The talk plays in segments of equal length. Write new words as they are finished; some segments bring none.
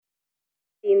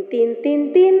Tin, tin,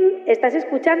 tin, tin. Estás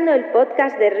escuchando el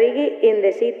podcast de Reggae in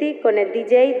the City con el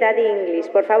DJ Daddy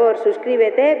English. Por favor,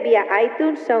 suscríbete vía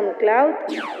iTunes, SoundCloud.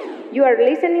 You are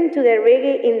listening to the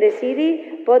Reggae in the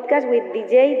City podcast with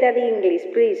DJ Daddy English.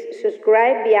 Please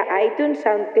subscribe via iTunes,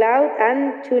 SoundCloud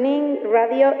and TuneIn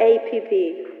Radio app.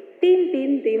 Tin,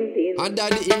 tin, tin, tin. And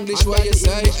Daddy English, what you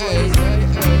say?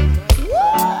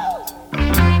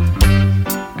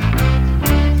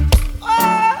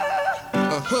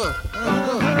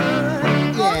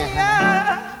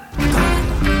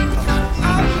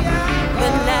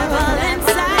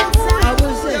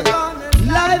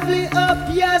 Lively up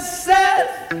yourself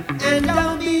and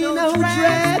don't be no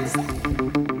dreads.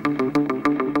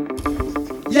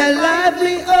 Yeah,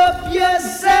 lively up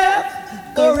yourself.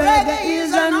 The reggae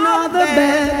is another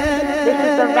bed. This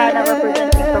is Savannah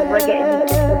representing from Reggae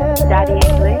in Daddy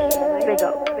English. Big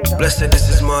up. Blessed, this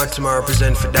is Martin, I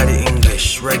represent for Daddy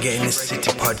English, Reggae in the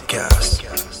City podcast.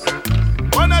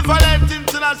 Benevolent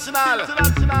International.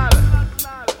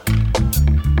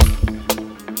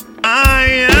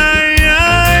 Aye, aye,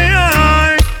 aye,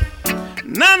 aye.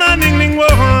 Nana ning ning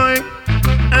boy.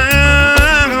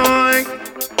 Aye.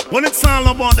 When it's all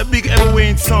about the big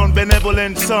heavyweight sound,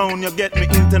 benevolent sound, you get me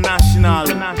international.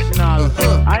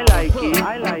 I like it.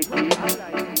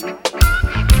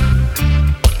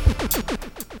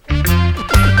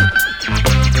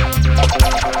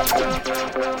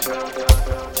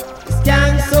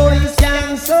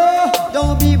 Scan so,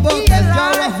 don't be broke as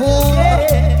you're a whore.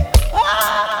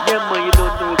 Yeah, man, you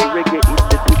don't know the Reggae in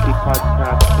the City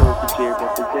podcast, so to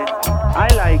represent. I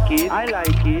like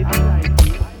it.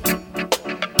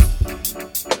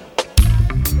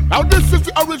 Now this is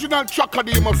the original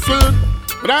Chakadima film.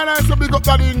 But I like to big up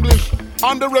that English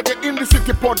on the Reggae in the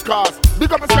City podcast.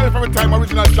 Big up myself every time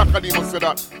original Chakadima say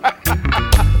that.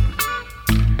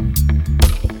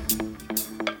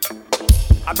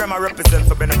 I represent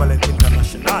for Benevolent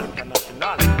International.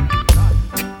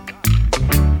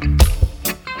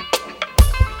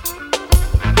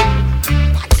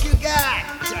 What you got?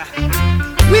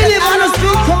 We live on a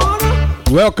street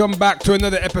corner. Welcome back to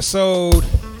another episode,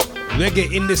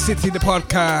 Reggae in the City, the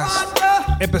podcast,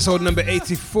 episode number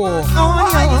 84,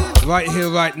 right here,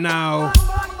 right now.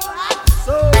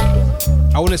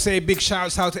 I want to say big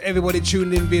shouts out to everybody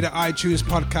tuned in via the iTunes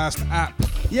podcast app.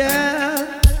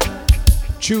 Yeah.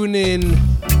 Tune in,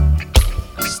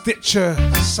 Stitcher,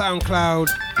 SoundCloud,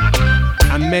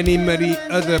 and many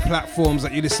other platforms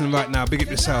that you listen right now. Big up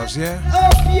yourselves, yeah?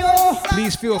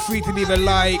 Please feel free to leave a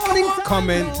like,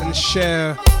 comment, and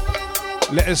share.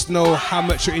 Let us know how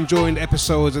much you're enjoying the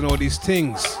episodes and all these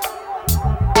things.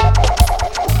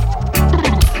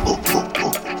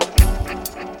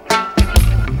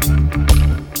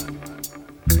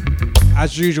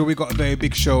 As usual, we got a very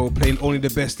big show playing only the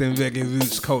best in reggae,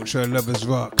 roots, culture, lovers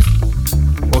rock.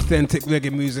 Authentic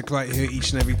reggae music right here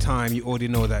each and every time. You already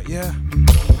know that, yeah?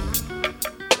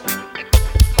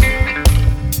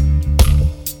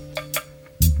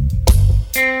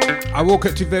 I woke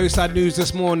up to very sad news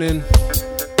this morning.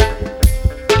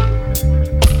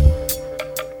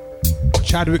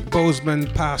 Chadwick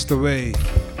Boseman passed away.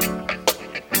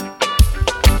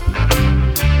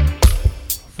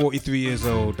 43 years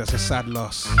old. That's a sad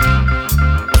loss.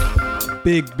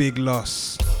 Big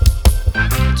loss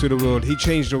to the world. He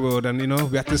changed the world, and you know,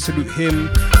 we have to salute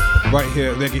him right here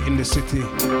at Reggae in the City.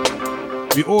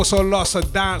 We also lost a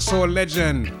dancehall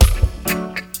legend.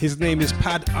 His name is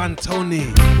Pad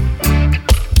Anthony.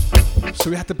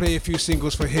 So we had to play a few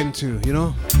singles for him too, you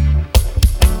know?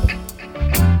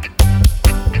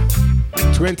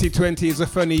 2020 is a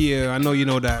funny year, I know you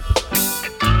know that.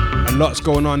 A lot's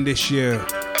going on this year.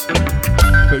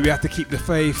 But we have to keep the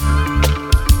faith,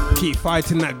 keep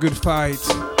fighting that good fight,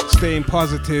 staying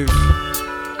positive,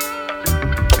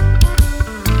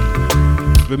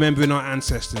 remembering our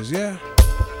ancestors, yeah?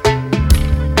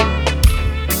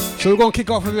 So we're going to kick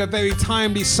off with a very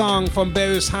timely song from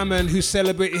Beres Hammond, who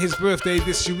celebrated his birthday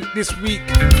this week.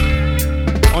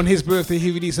 On his birthday,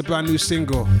 he released a brand new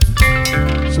single.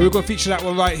 So we're going to feature that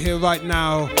one right here, right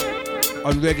now,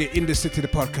 on Reggae in the City, the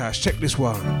podcast. Check this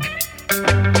one.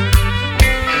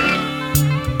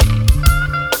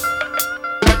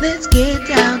 Let's get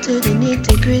down to the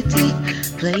nitty-gritty,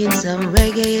 playing some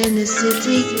reggae in the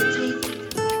city.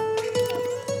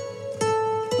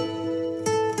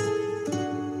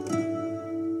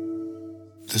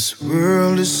 This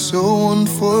world is so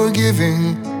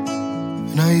unforgiving,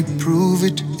 and I prove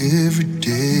it every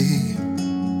day.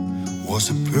 What's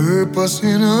the purpose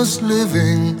in us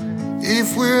living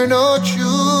if we're not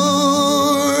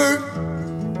sure?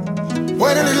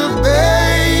 When a little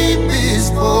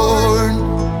baby's born,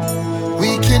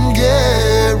 we can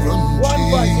get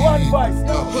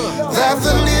that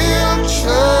the little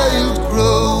child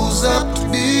grows up to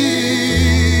be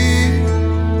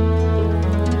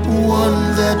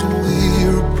one that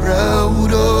we're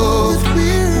proud of,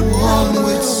 one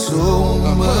with so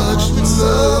much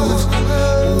love,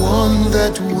 one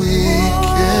that we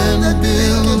can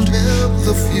build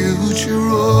the future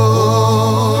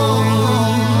on.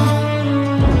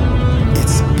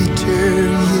 It's bitter,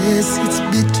 yes, it's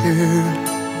bitter,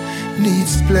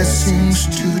 needs blessings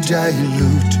to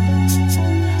dilute.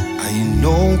 I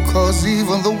know, cause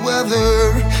even the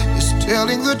weather is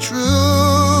telling the truth.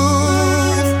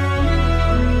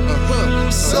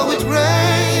 So it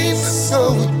rains,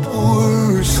 so it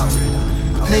pours,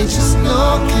 nature's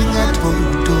knocking at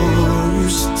our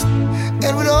doors.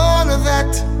 And with all of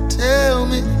that, tell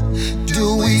me,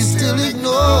 do we still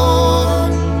ignore?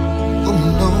 Oh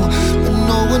no, but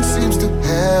no one seems to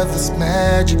have this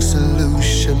magic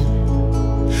solution,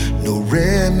 no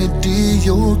remedy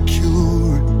or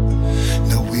cure.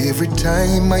 Now every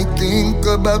time I think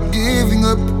about giving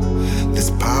up, this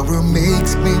power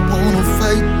makes me wanna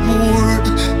fight more.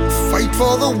 Fight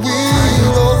for the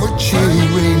will of our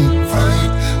children.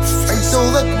 Fight so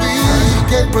that we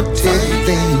can protect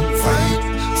them.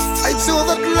 Fight so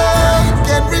that love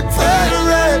can repair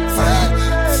it.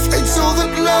 Fight so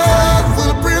that love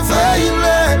will prevail.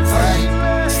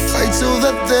 Fight so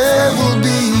that there will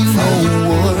be no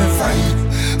war.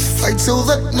 Fight so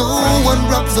that no one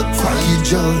robs the cookie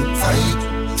jar.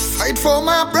 Fight for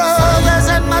my brothers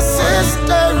and my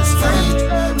sisters.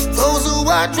 Those who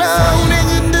are drowning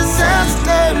in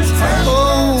disasters.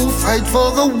 Oh, fight for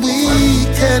the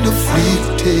weak and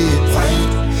afflicted.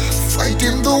 Fight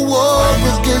in the war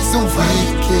against the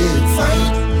wicked.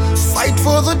 Fight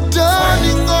for the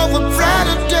dawning of a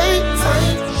brighter day.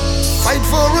 Fight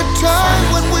for a time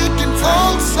when we can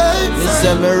all say,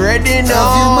 I'm ready now.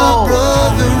 Love you, my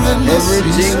brother and my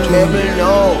everything sister. baby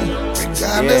know.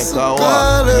 Yeah, Regardless of go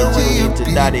color, on. we To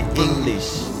are Daddy people. English.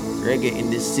 Reggae in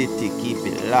the city, keep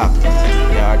it locked. The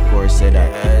hardcore said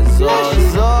that. So.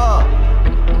 No.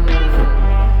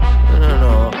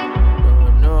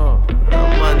 That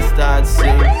man starts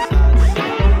singing.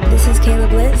 This is Kayla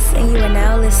Bliss, and you are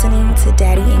now listening to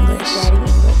Daddy English.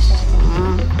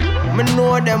 Me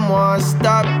know them want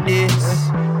stop this.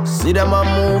 See them a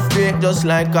move fake just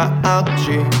like a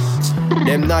actress.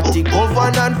 Them naughty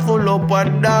covenant full up a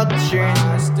doctrine.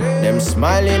 Them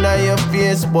smiling at your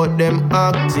face but them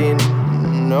acting.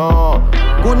 No,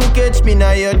 couldn't catch me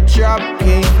now your trap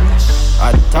king.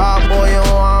 I thought boy you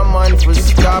want man for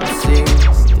stop sing.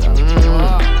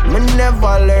 Me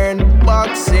never learn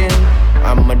boxing.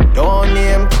 I'm a don't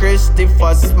name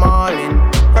Christopher Smalling.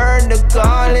 Heard the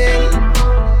calling.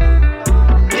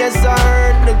 Yes, I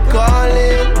heard the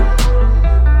calling.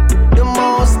 The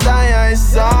most I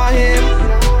saw him.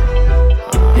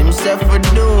 Himself would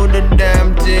do the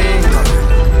damn thing.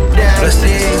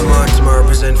 Blessings, Martin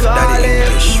represent for Daddy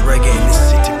English, Reggae in the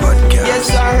City podcast. Yes,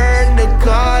 I heard the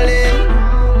calling.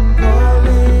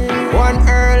 One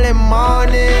early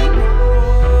morning,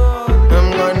 I'm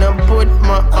gonna put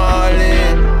my all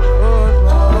in.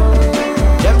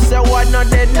 Them say what not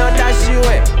dead, not dash you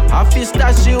away. I feel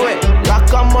stash you away.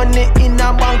 Lock of money in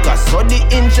a banker, so the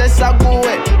interest are go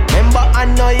away. Remember I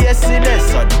know yesterday,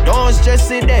 so don't stress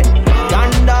it there.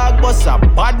 Gun dog bust a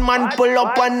bad man pull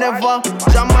up and never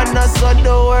Jaman so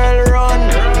the world run.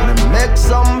 Me make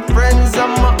some friends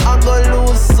and I go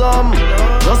lose some.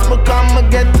 Just because I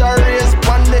get a raise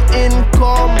on the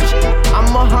income.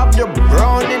 I'ma have the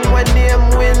browning when them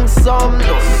win some.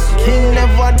 King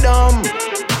never dumb.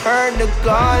 Heard the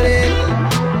calling.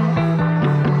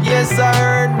 Yes, I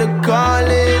heard the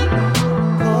calling.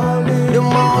 The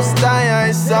most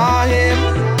I saw him.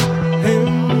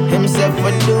 Himself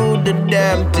would do the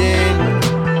damn thing.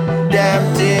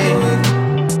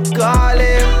 Call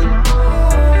him.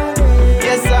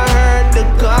 Yes, I heard the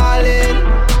calling.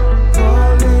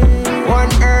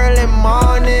 One early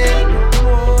morning,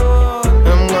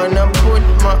 I'm gonna put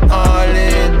my all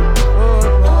in.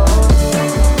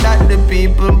 That the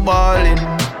people balling.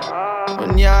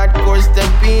 When you hardcore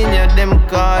step in, yeah, them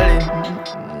calling.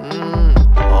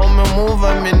 Oh, me move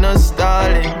and me no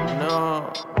stalling.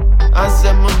 No, I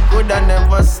said me good, I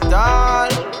never stall.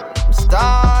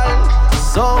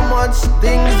 So much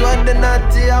things when the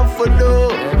naughty have to do.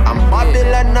 I'm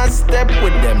Babylon a step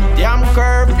with them damn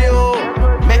curfew.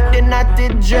 Make the naughty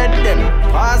dread them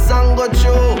pass and go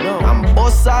through. And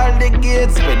bust all the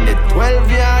gates with the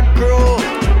 12-yard crew.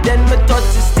 Then me touch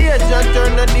the stage and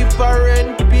turn a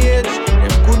different page.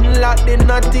 Them couldn't lock the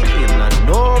naughty in a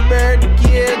no bird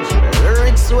cage.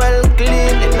 Lyrics well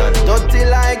clean in a dirty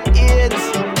like AIDS.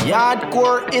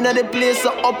 Hardcore in the place,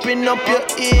 so open up your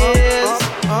ears.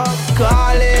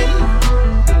 Calling,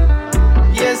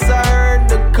 yes I heard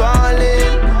the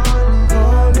calling.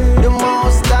 The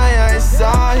most I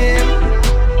saw him.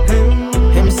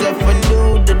 Himself would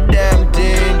do the damn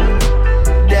thing.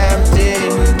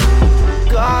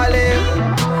 Calling,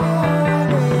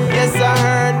 yes I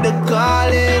heard the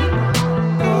calling.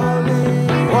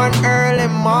 One early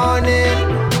morning,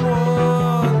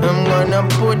 I'm gonna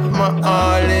put my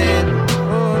all in.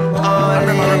 All in.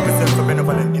 I represent for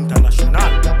Benevolent International.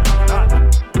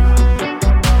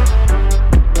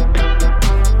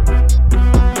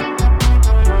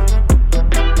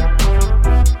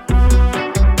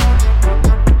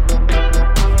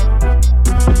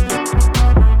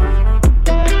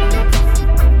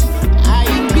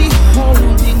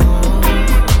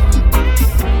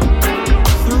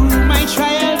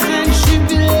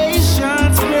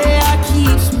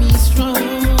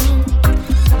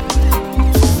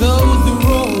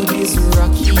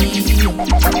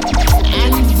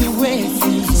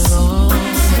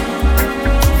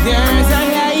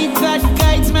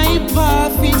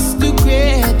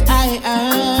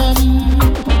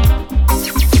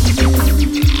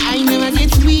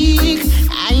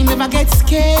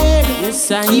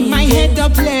 Keep my head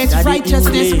up, let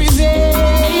righteousness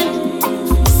prevail.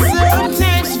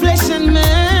 Sometimes flesh and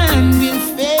man will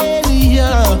fail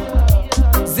you.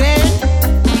 Then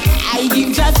I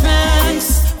give Jah thanks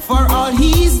for all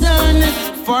He's done,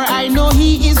 for I know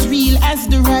He is real as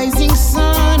the rising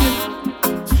sun.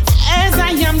 As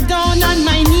I am down on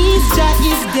my knees, Jah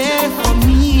is there for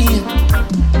me.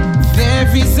 There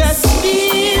is a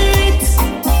spirit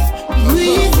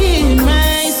within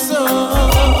my soul.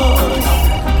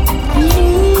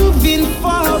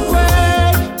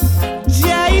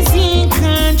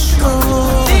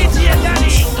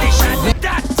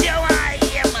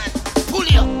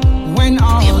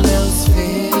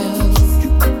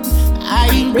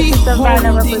 This is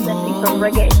Savannah representing from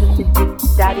Reggae in the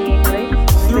City, Daddy English.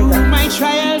 Through my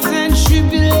trials and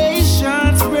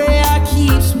tribulations, prayer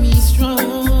keeps me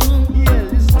strong.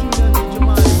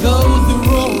 Though the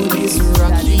road is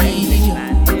rocky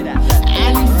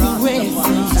and the way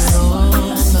seems long,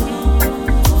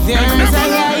 there's a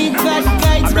light that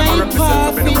guides my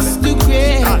path. It's the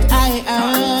great I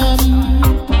am.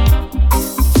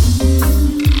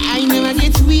 I never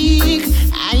get weak,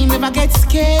 I never get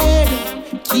scared.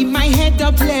 Keep my head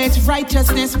up, let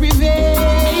righteousness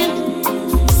prevail.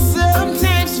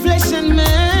 Sometimes flesh and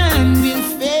man will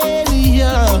fail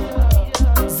you.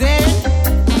 Then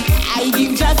I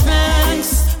give Jah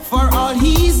thanks for all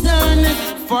He's done,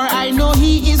 for I know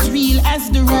He is real as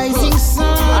the rising sun.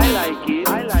 I like it.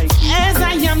 As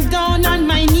I am down on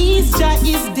my knees, Jah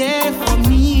is there for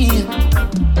me.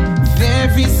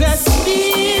 There is a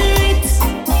spirit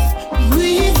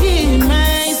within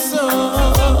my soul.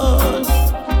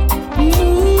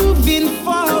 Moving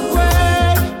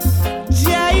forward,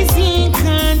 Jah is in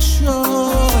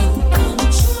control.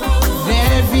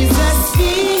 There is a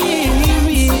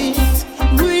spirit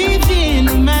within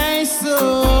my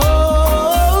soul.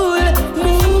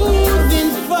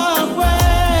 Moving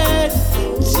forward,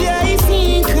 Jah is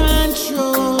in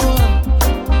control.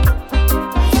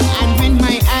 And when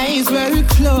my eyes were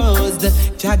closed,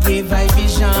 Jah gave I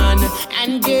vision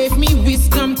and gave me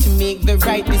wisdom to make the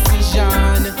right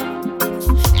decision.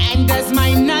 And as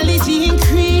my knowledge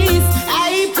increase,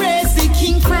 I praise the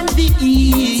King from the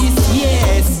east.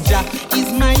 Yes, Jah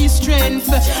is my strength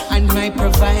and my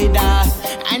provider.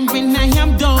 And when I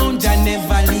am down, Jah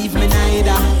never leave me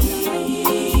neither.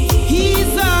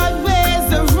 He's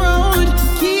always around,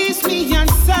 keeps me on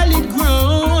solid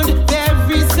ground.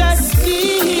 There is a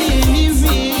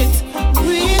spirit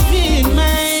within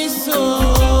my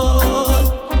soul.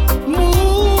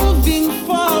 Moving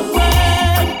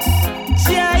forward,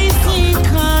 Jah is in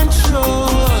control.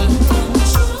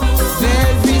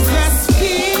 There is a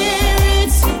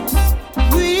spirit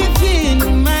within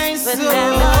my soul.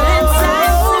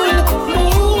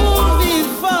 Moving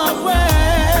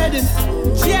forward,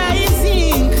 Jah is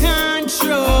in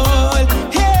control.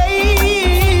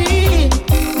 Hey,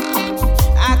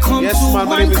 I come Yes, to my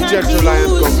one name is Jet Reliant,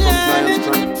 come from Lion's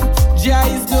conclusion. Jah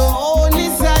is the only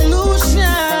solution.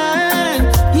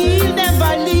 He'll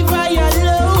never leave I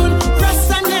alone.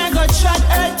 Rasta never trod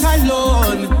earth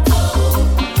alone.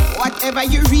 Whatever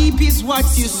you reap is what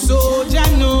you sow, Jah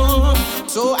know.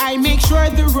 So I make sure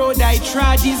the road I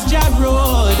trod is Jah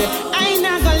road. I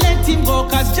never let him go,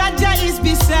 cause Jah is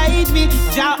beside me.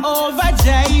 Jehovah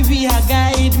Jireh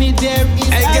guide me. There is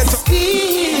a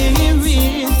spirit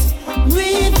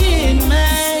within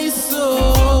my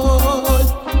soul.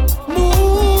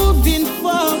 Moving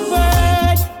forward.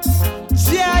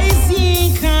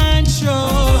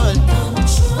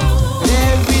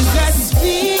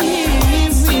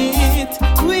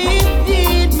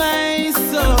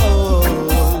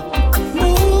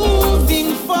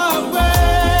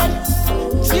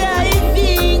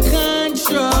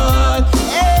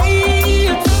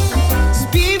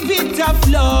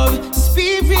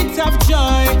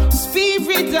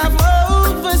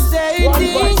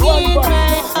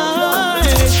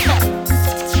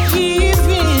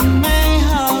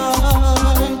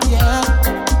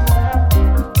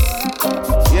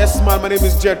 name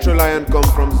is Jethro Lion, come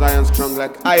from Zion Strong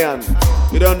Like Iron.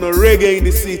 You don't know Reggae in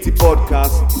the City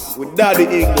podcast with Daddy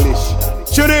English.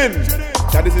 Tune in!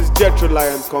 That this is Jethro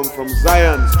Lion, come from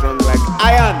Zion Strong Like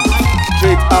Iron.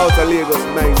 Straight out of Lagos,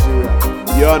 Nigeria.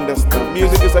 You understand?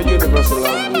 Music is a universal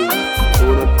language.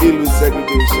 So we don't deal with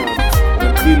segregation, we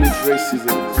don't deal with racism,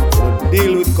 we don't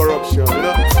deal with corruption, you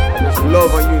know? And just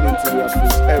love and unity we have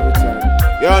to every time.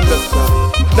 You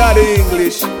understand? Daddy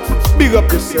English, big up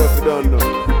yourself, you don't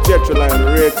know. Jethro Lion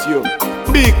rate you,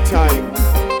 big time.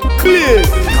 Please.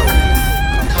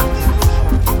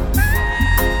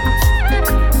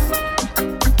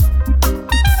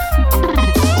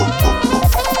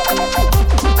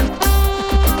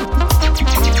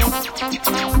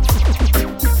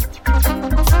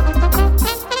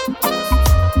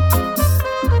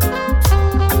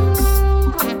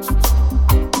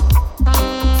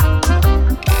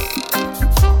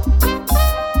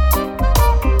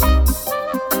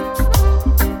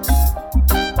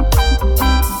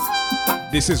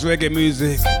 This is reggae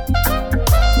music.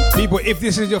 People, if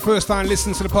this is your first time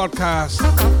listening to the podcast,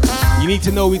 you need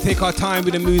to know we take our time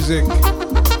with the music.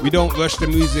 We don't rush the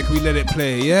music, we let it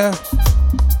play, yeah?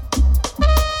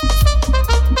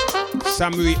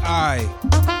 Samurai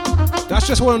Eye. That's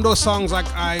just one of those songs like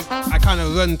I kind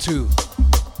of run to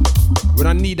when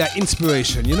I need that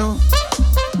inspiration, you know?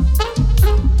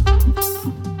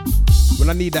 When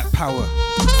I need that power.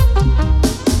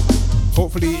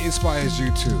 Hopefully it inspires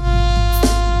you too.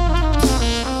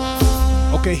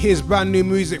 Okay, here's brand new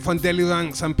music from Deli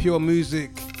Ranks and Pure Music.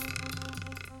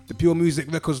 The Pure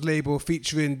Music Records label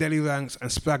featuring Deli Ranks and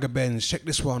Spragga Benz. Check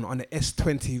this one on the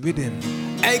S20 rhythm.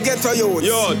 Hey, get to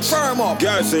youth. Firm up.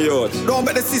 Garrison youth. Don't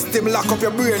let the system lock up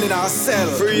your brain in our cell.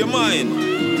 Free your mind.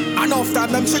 Enough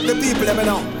time, them trick the people, let me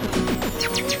know.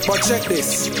 But check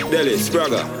this. Deli,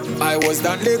 Spragga. I was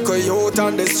that little youth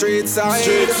on the street side.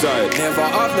 Street side. Never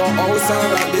have no house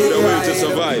or a big The way ride. to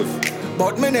survive.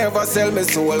 But me never sell me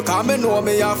soul, cause me know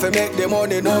me have to make the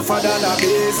money no for than a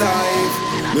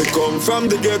beehive. Me come from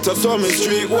the ghetto, so me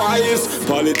streetwise.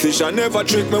 Politician never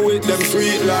trick me with them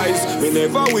sweet lies. Me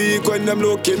never weak when them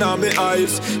looking at me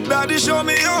eyes. Daddy show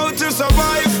me how to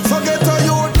survive. Forget how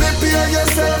you prepare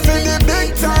yourself in the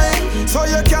big time, so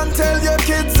you can tell your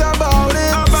kids about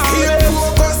it. Stay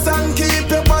focused and keep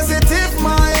your positive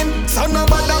mind, so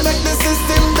nobody make the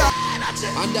system die.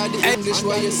 Under the English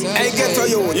way you say. Hey, get to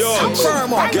youth.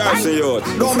 Firm up. Garrison youth.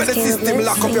 Don't let the system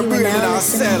lock up your brain in our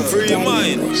cell. Free your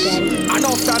mind.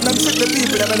 Enough time, them trick the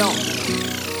people, let me know.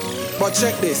 But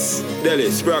check this. Deli,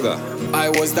 Spragga. I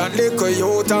was that little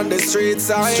youth on the street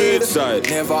side. Street side.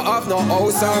 Never have no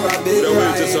house or a big The way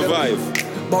ride. to survive.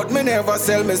 But me never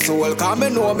sell me soul, cause me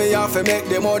know me have to make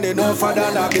the money no for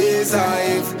than a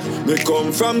beehive. Me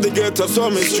come from the ghetto, so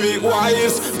me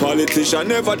streetwise. Politician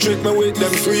never trick me with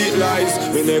them sweet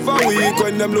lies. Me never weak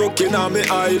when them looking at me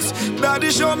eyes. Daddy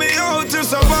show me how to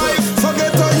survive.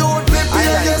 Forget how you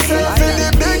prepare yourself in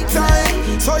the big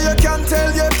time, so you can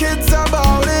tell your kids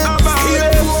about it.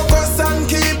 Stay focused and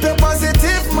keep your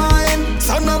positive mind,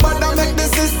 so nobody make the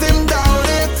system down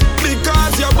it.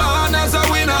 Because you're born as a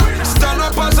winner, stand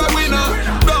up as a winner.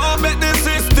 Don't make the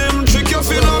system trick you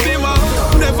for no bimmer.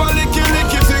 Never licky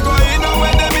if you go in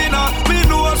when them inna. Me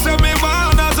know say me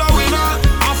born as a winner.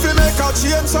 I feel make a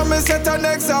change, so me set an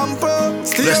example.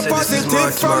 Stay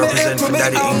positive from the head to me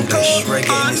ankle.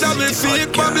 Under me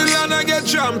feet, Babylon I get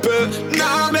trampled.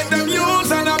 Now make them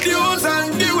use and abuse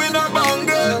and give in a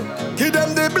bungle. Give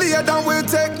them the blade and we'll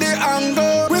take the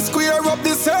angle. We square up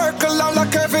the circle and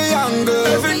like every angle.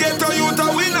 Every ghetto youth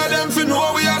a winner, them fi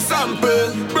know we a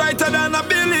sample. Brighter than a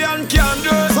billion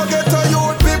candles. Forget how you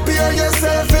prepare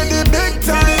yourself in the big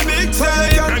time, so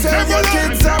you can tell your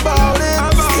kids about it.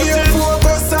 Stay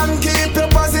focused and keep your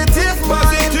positive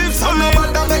mind, so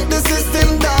nobody make the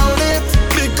system down it.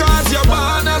 Because you're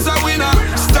born as a winner,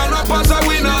 stand up as a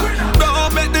winner.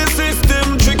 Don't make the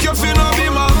system trick you fi no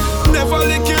bimmer. Never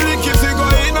licky if you go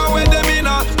in when them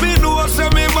inna. Me know say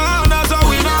me born as a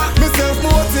winner. Me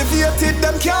self-motivated,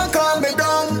 them can't calm me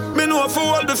down. Me know for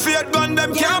all the faith gun,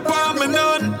 them can't palm me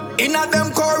none. Inna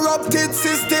them corrupted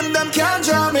system, them can't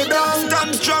draw me down.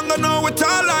 Stand strong and know it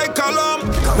all like a lump.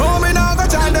 No, me nah go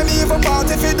join them even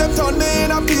party fi them turn me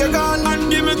in a pagan.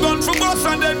 And give me gun for bus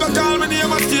and then go call me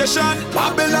name a station.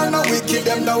 Babylon no wicked,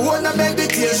 them no want a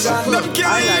meditation. Them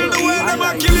can't heal the way them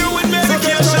a kill you with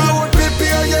medication. So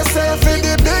prepare yourself in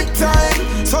the big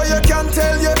time, so you can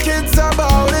tell your kids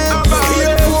about it.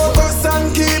 Stay focused and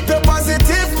keep your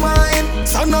positive mind,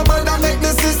 so nobody make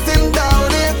the system down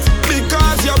it.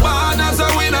 Because you're born as a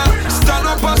winner, stand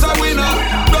up as a winner.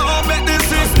 Don't make the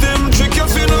system trick you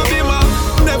fi no bimmer.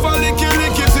 Never licky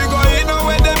if you go in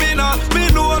when them inna. Me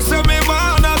know say me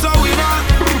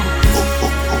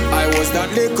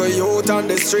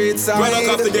street side. Right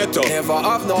off the ghetto. Never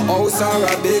have no house or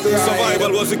a big ride.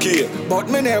 Survival was the key. But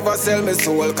me never sell me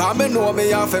soul, cause me know me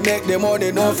have to make the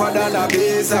money no for than a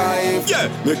beehive. Yeah,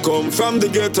 me come from the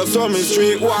ghetto, so me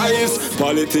streetwise.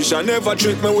 Politician never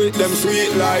trick me with them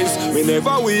sweet lies. Me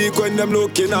never weak when them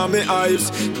looking at me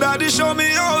eyes. Daddy show me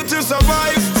how to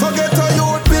survive. Forget a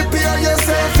youth, prepare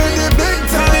yourself in the big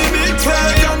time.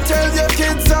 Try and tell your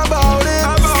kids about it.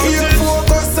 Keep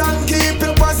focus and keep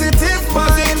a positive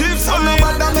mind. So no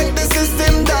matter make the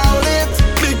system down it.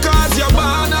 Because you're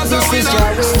born as a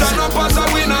winner, stand up as a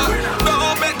winner.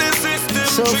 Don't make the system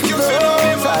so trick you.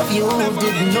 So for you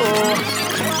didn't know.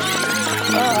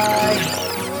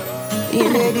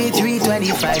 In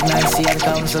 8325, Nancy and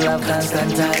Council of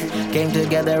Constantine came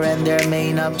together and their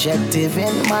main objective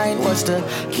in mind was to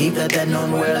keep the then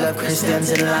known world of Christians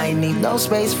in line. Need no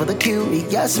space for the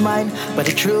curious mind, but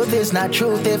the truth is not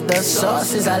truth if the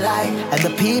source is a lie. And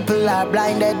the people are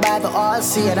blinded by the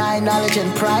all-seeing eye. Knowledge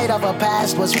and pride of a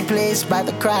past was replaced by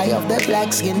the cry of the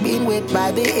black skin being whipped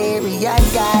by the Aryan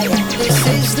guy. This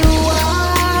is the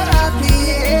war of the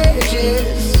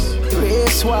ages,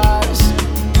 race wars.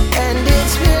 And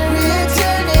it's been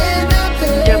written in the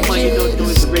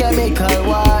pages, chemical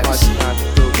wars.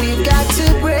 We've got to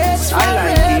brace for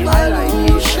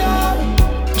revolution,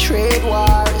 trade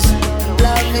wars.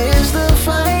 Love is the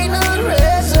final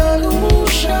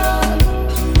resolution.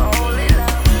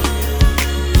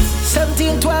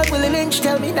 1712, Willie Lynch,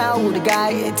 tell me now who the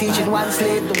guy teaching one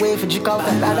slave the way for Jack out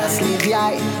another slave,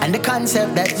 yeah. And the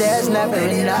concept that there's never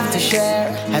enough to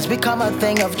share has become a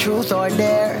thing of truth or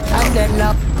dare. And then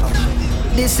now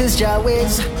this is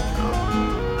Jawed's.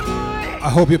 I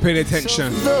hope you paid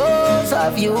attention. Those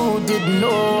of you who didn't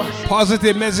know.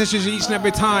 Positive messages each and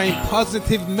every time.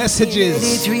 Positive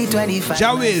messages.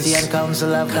 Jawed's. The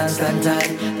Council of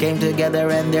Constantine came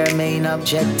together and their main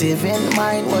objective in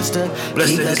mind was to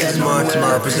keep the then known world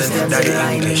of Christians in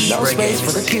line. No space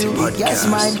for the curious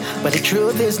mind, but the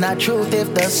truth is not truth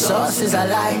if the source is a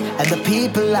lie. And the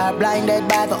people are blinded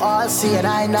by the all-seeing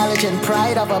eye. Knowledge and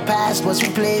pride of a past was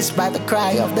replaced by the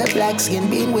cry of the black skin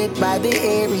being whipped by the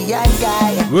Aryan guy.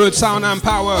 Word, sound and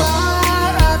power.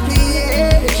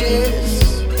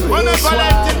 And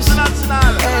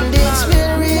it's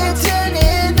been written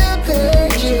in the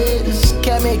pages,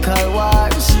 chemical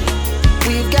wars.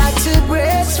 We've got to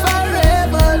brace for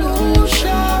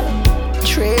revolution,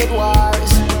 trade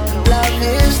wars. Love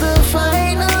is the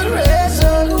final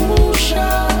resolution.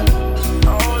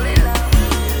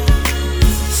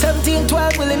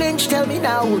 1712, Willie Lynch, tell me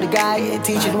now who the guy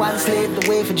teaching one slave the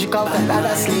way for Jack out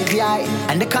another slave, yeah.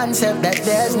 And the concept that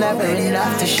there's never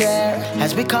enough to share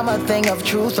has become a thing of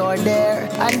truth or dare.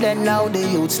 And then now the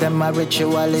youths, them are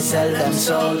ritually sell them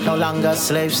soul. No longer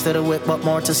slaves to the whip, but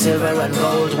more to silver and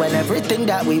gold. When everything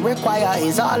that we require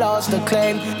is all ours to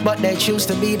claim, but they choose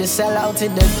to be the sellout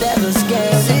in the devil's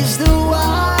game. This is the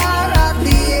war of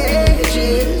the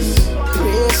ages,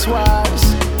 race wars.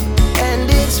 And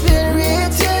it's been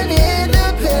written in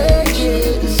the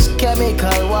pages,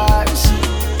 chemical wars.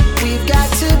 We've got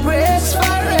to brace for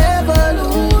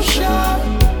revolution,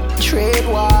 trade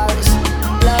wars.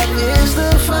 Love is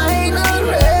the final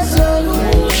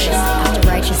resolution. After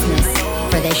righteousness,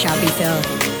 for they shall be filled.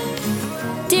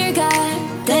 Dear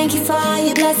God, thank you for all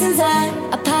your blessings. I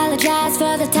apologize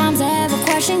for the times I ever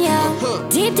questioned you.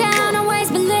 Deep down, I always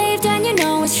believed, and you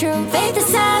know it's true. Faith the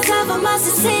size of a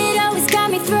mustard seed always got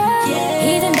me through.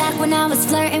 Yeah. Even back when I was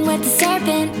flirting with the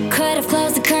serpent, could have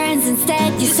closed the curtains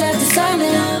instead. You served the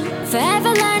sermon.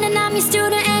 Forever learning, I'm your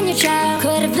student and your child.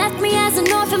 Could have left me as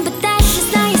an orphan, but that's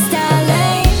just not your style.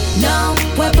 Ain't no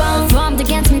weapon formed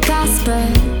against me prosper.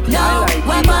 No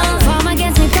weapon formed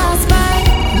against me prosper.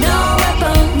 No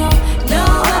weapon, no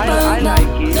weapon,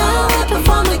 no weapon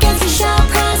formed against me shall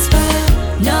prosper.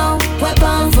 No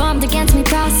weapon formed against me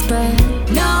prosper.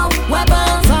 No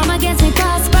weapon formed against me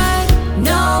prosper.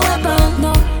 No weapon,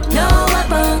 no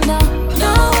weapon,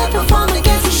 no weapon formed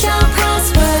against me shall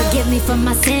prosper. Forgive me for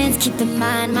my sins, keep in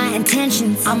mind my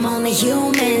intentions. I'm only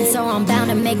human, so I'm bound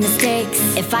to make mistakes.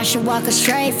 If I should walk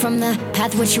astray from the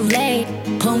path which you laid,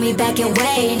 pull me back your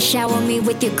way and shower me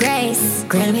with your grace.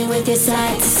 Grant me with your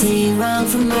sight to see wrong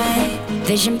from right.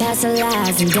 Vision past the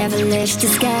lies and devilish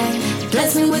disguise.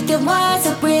 Bless me with your words,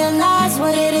 I realize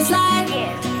what it is like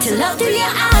to love through your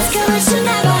eyes, courage to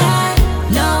never hide.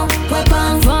 No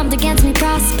weapon formed against me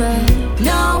prosper.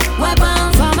 No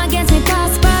weapon formed against me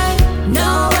prosper.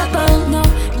 No weapon,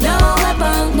 no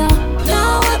weapon,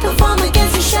 no weapon formed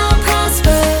against me shall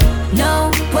prosper.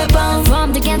 No weapon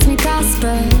formed against me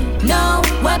prosper. No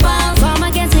weapon formed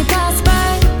against me prosper.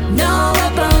 No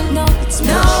weapon, no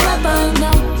weapon,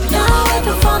 no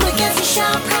weapon formed against me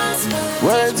shall prosper.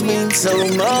 Well,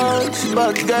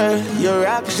 but girl, your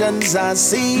actions I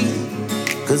see.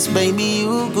 Cause baby,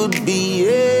 you could be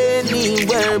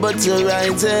anywhere, but you're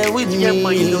right there with me.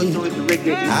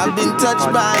 I've been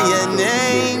touched by an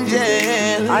angel,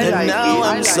 and now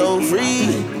I'm so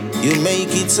free. You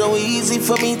make it so easy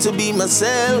for me to be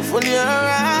myself when you're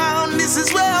around. This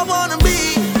is where I wanna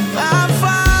be. I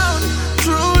found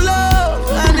true love,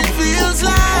 and it feels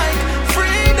like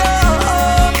freedom.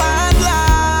 My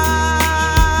life.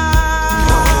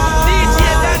 DJ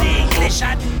Daddy English,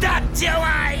 and that's your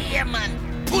eye, man.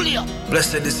 Pull you up.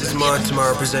 Blessed, this is Mortimer,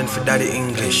 represent for Daddy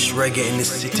English, Reggae in the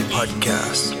City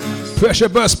podcast. Pressure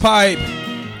Bus Pipe.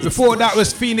 Before that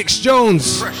was Phoenix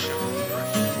Jones.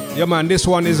 Yeah man, this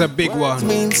one is a big one.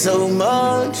 Means so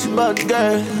much, but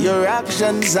girl, your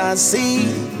actions I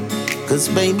see. Cause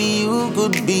baby, you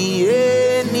could be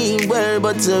anywhere,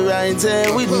 but you're right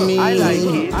there with me. I like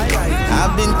it.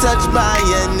 I've been touched by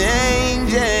an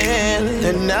angel,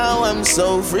 and now I'm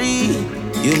so free.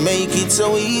 You make it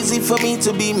so easy for me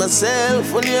to be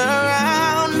myself when you're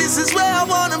around. This is where I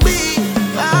wanna be.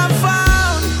 I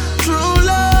found true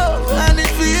love, and it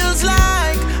feels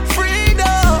like freedom.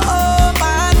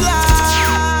 My life.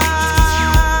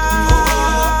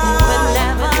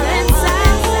 Benevolent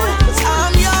silence.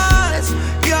 I'm yours,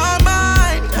 you're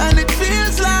mine, and it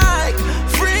feels like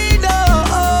freedom.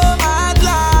 My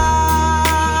life.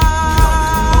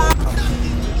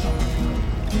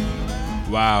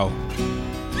 Wow.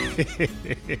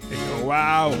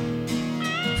 Wow.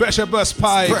 Pressure Bus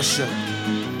Pipe. Pressure.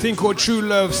 Thing called True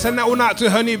Love. Send that one out to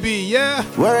Honeybee, yeah?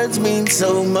 Words mean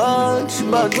so much,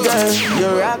 but girl,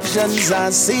 your actions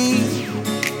I see.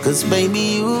 Cause baby,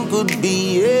 you could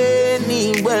be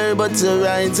anywhere, but you're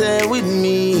right there with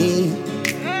me.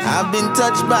 I've been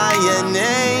touched by an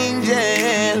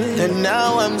angel, and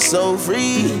now I'm so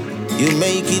free. You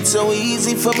make it so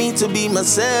easy for me to be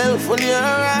myself when you're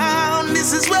around.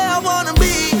 This is where I wanna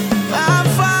be. I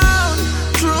found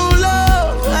true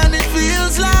love, and it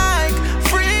feels like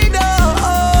freedom.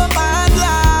 My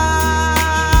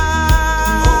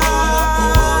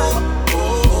life.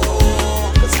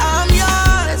 'Cause I'm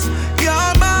yours,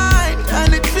 you're mine,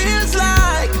 and it feels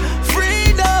like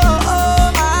freedom.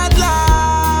 My life.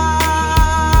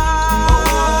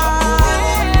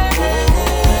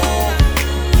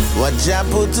 What Jah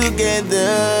put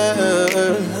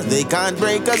together, they can't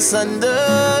break us under.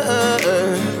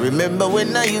 Remember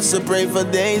when I used to pray for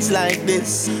days like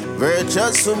this?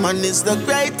 Virtuous woman is the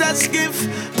greatest gift.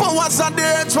 Powers on the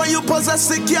earth when you possess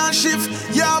it can't shift.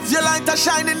 You have your light a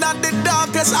shining at the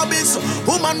darkest abyss.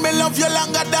 Woman, me love you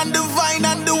longer than the vine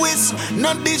and the whisk.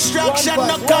 No distraction,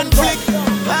 no conflict.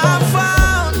 I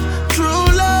found true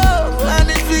love, and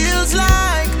it feels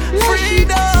like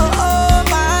freedom.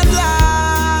 My life.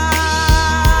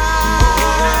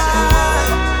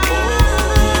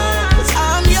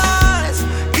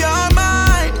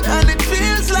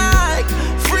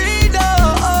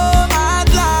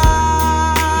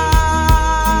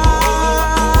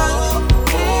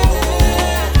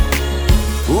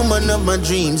 Of my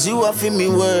dreams, you are in me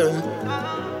world.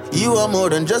 You are more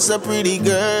than just a pretty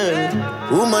girl.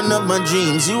 Woman of my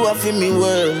dreams, you are in me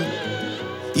world.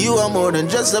 You are more than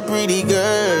just a pretty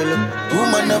girl.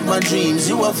 Woman of my dreams,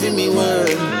 you are in me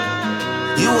world.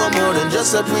 You are more than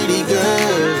just a pretty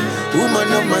girl.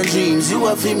 Woman of my dreams, you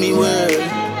are in me world.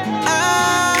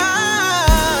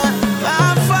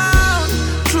 I found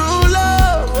true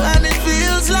love, and it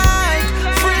feels like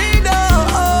freedom.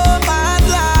 My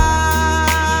life.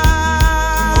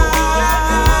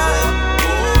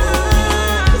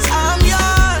 'Cause I'm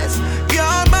yours,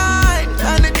 you're mine,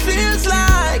 and it feels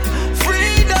like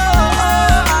freedom.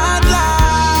 My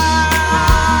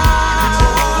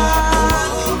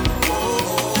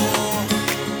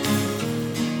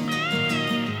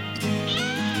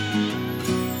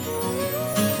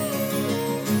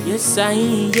Yes, I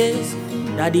yes,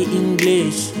 Daddy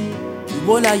English. The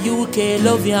whole of UK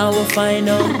love you and we find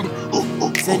out.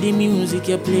 Say the music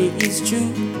you play is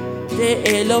true.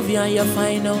 They love you and you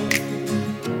find out.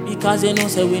 Because they know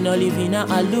say we no live in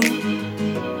a loop.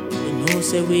 They know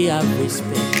say we have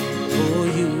respect for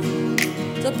you.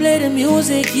 So play the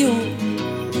music you,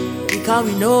 because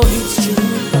we know it's true.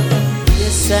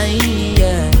 Yes, I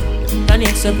yeah.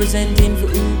 Connects representing for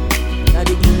you.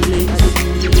 Daddy English.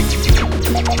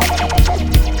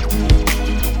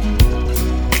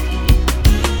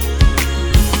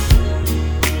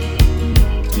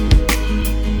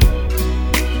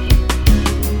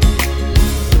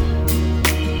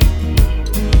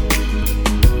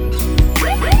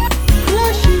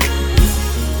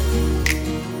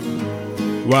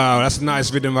 Wow, that's a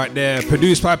nice rhythm right there.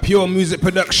 Produced by Pure Music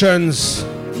Productions.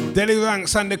 Deli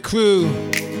Ranks and the crew.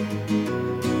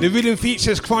 The rhythm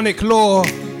features Chronic Law,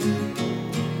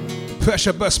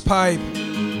 Pressure Bus Pipe,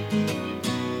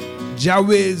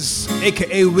 Jawiz,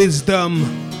 aka Wisdom,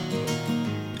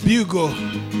 Bugle,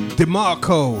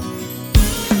 DeMarco,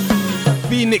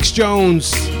 Phoenix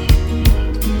Jones,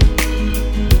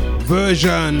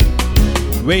 Version,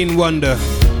 Rain Wonder,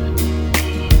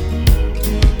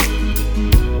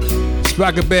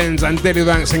 Swagger Benz and Deadly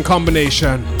Ranks in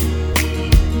combination.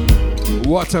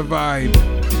 What a vibe.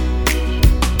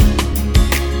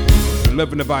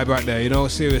 Loving the vibe right there, you know,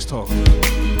 serious talk.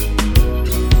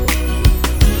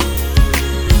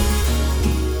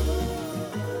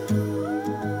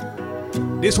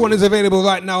 This one is available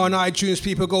right now on iTunes.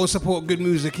 People, go support good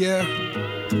music, yeah?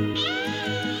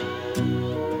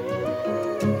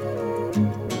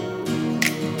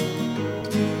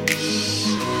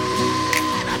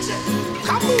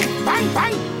 Bang,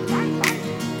 bang.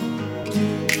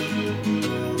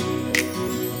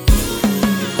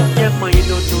 Yeah, man, you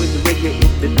don't know it's Reggae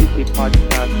in the City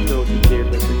podcast, so DJ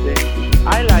representing.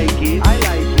 I like it.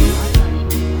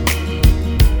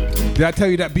 Did I tell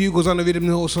you that Bugle's on the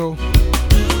rhythm also?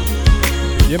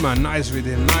 Yeah, man, nice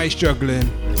rhythm, nice juggling.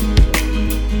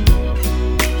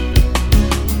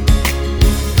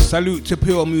 Salute to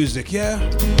pure music, yeah?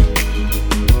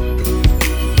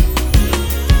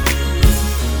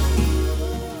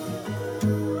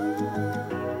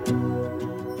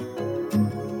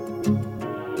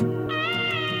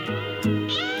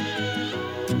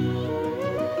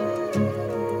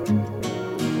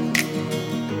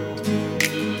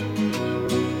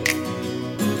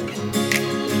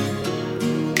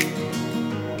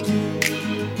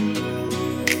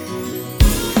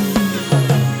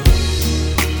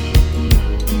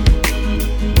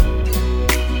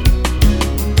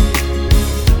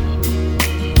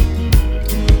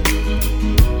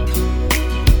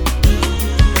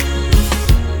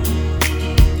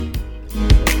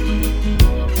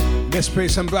 Let's play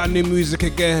some brand new music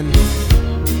again.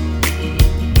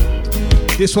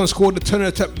 This one's called the Turn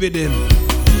It Up Rhythm.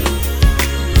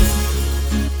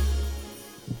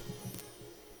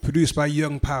 Produced by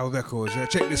Young Power Records. Yeah,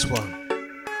 check this one.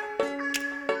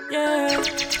 Yeah.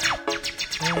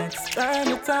 Let's turn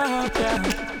it up, yeah.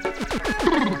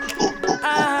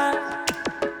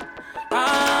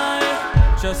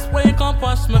 I just wake up,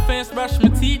 wash my face, brush my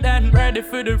teeth, then ready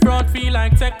for the road, feel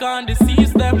like take on the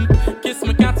seas them. Kiss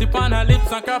my cat tip on her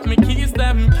lips and grab my keys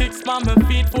them. Kicks by my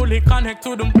feet, fully connect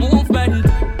to the movement.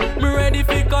 Me ready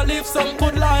for go live some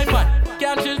good life, but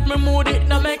can't change my mood, it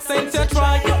no make sense to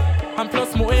try. And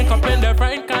plus me wake up in the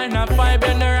right kind of vibe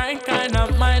and the right kind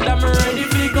of mind. I'm ready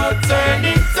for go turn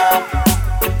it up.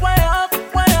 Way up,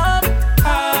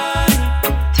 high,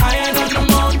 higher than the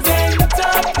mountain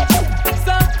top.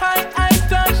 So high, I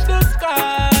touch the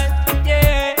sky,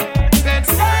 yeah. Let's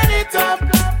turn it up.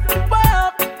 Way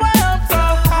up, so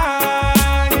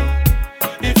high.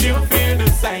 If you feel the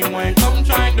same way, come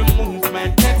try the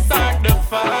movement. Let's start the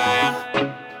fire.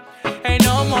 Ain't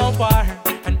no more war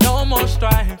and no more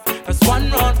strife. There's one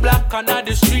road block under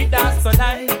the street, that's so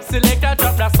nice. Select a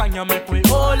drop that song, you make we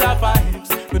all our vibes.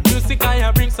 With music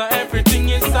I bring, so everything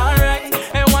is alright.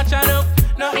 And watch out up,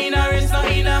 no in a race, no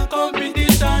in a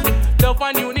competition. Love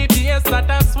and unity, yes,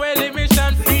 that's where the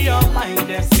mission. Free your mind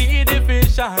and see the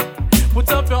vision. Put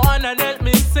up your hand and help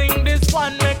me sing this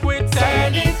one, make we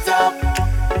turn it up.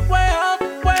 Way up,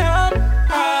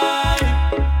 high,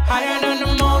 higher than the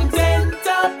mountain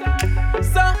top.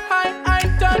 So high, I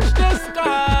touch the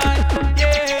sky,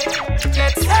 yeah.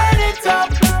 Let's turn it up.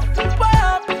 Way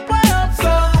up, so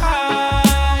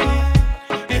high.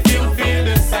 If you feel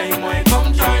the same way,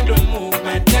 come join the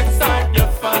movement. Let's start the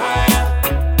fire.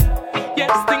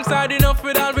 Yes, things hard enough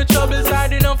with all the troubles,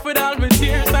 hard enough with all the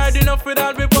tears, hard enough with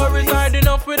all the worries, hard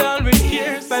enough with all the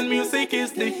cares. And music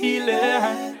is the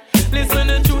healer. Listen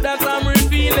to truth, that's what I'm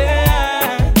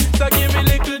revealing. So give me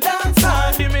little dance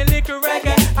on, give me little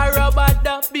reggae. I rub out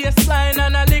the bass line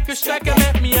and a little striker.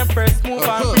 Make me a press move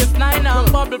and press 9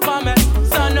 and bubble for me.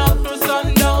 Sun up to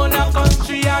sundown, a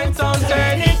country and town.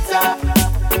 Turn it up.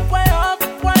 Way up,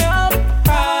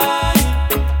 high,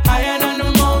 higher than the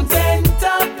mountain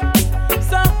top.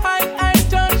 So high, I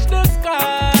touch the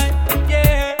sky,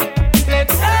 yeah.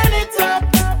 Let's turn it up.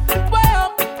 Way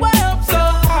up, so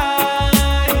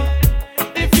high.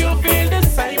 If you feel the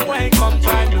same way, come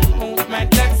join the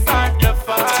movement. Let's start the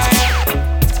fire,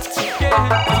 yeah.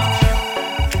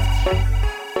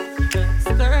 Let's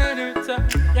turn it up,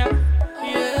 yeah.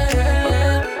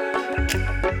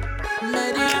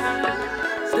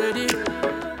 Steady.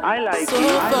 I like so it.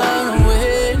 far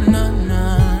away,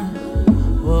 nah.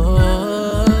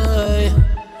 Boy,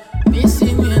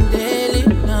 missing you daily,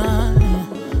 nah.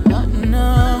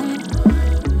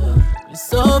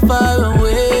 so far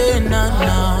away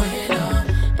now.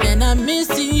 And I'm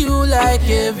missing you like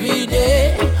every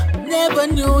day. Never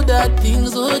knew that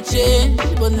things would change,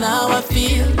 but now I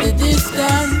feel the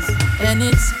distance. And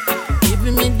it's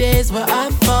giving me days where I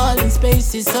fall in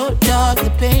spaces so dark,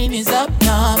 the pain is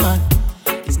abnormal.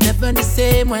 It's never the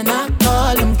same when I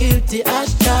call, I'm guilty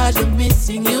as charged of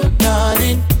missing you,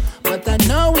 darling. But I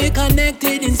know we're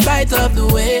connected in spite of the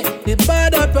way the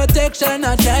border protection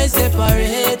I try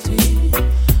separate me.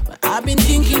 But I've been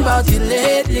thinking about you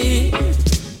lately.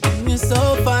 You're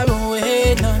so far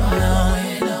away now.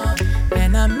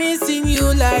 And I'm missing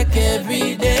you like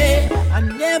every day. I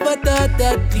never thought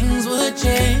that things would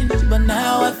change, but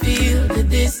now I feel the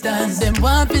distance. Them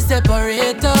want to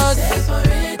separate us.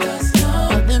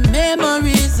 But the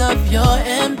memories of your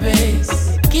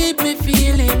embrace keep me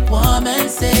feeling warm and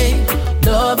safe.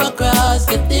 Love across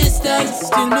the distance.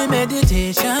 Still me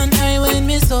meditation, I when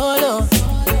me solo.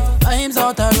 I'm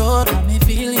out the road, got me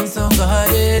feeling so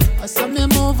guarded. I saw me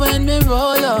move when me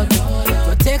roll out,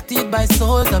 protected by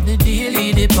souls of the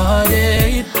dearly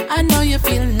departed. I know you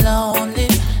feel lonely,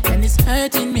 and it's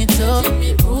hurting me too.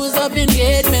 Rules of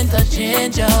engagement are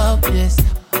change up, yes,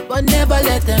 but never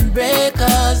let them break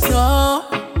us, no.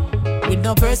 With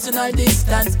no personal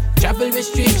distance, travel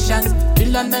restrictions,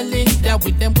 Bill and Melinda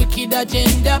with them wicked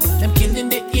agenda. Them killing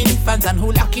the infants and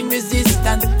who lacking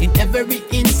resistance in every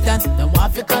instance. They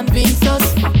want to convince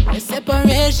us the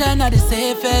separation are the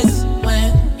safest,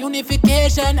 when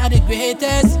unification are the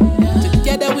greatest.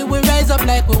 Together we will rise up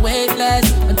like we're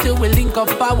weightless, until we link up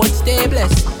forward, stay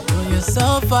blessed. Oh, you're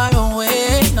so far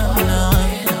away, no.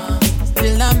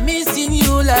 Still I'm missing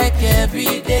you like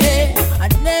every day. I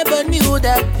never knew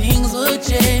that things would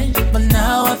change, but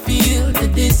now I feel the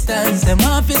distance. Them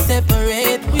want to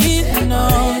separate, we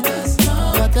know.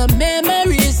 But the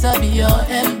memories of your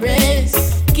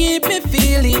embrace keep me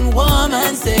feeling warm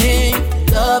and safe.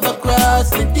 Love across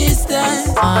the distance.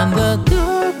 On the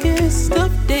darkest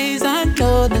of days, I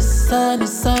know the sun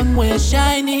is somewhere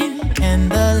shining,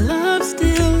 and the love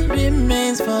still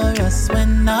remains for us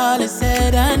when all is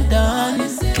said and done.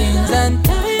 Things and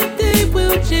time, they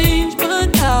will change,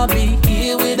 but I'll be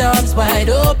here with arms wide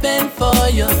open for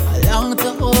you. I long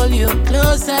to hold you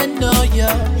close and know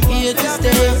you're here to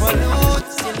stay.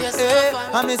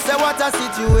 I mean, say what a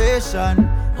situation,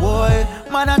 boy.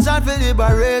 Man, I chant for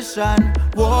liberation,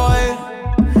 boy.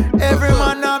 Every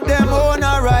man of them own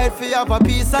a right for have a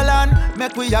piece of land.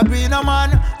 Make we agree, no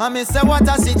man. I mean, say what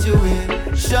a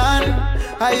situation.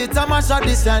 I hit a mash of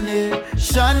this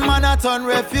nation. Man, I turn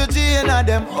refugee in a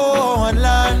them own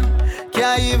land.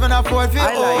 Can't even afford for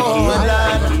own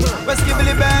land. West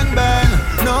Kibble bang bang.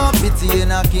 No pity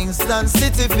in a Kingston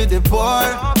city for the poor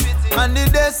and the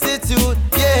destitute.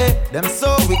 Yeah, them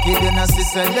so wicked in a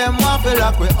system. Them want to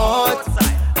lock we out.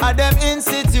 A them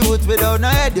institute without no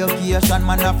education.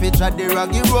 Man have to tread the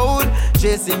raggy road,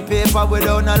 chasing paper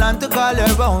without no land to call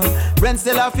around. Rent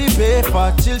still have to pay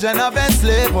for children of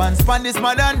enslaved ones. Span this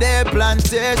modern day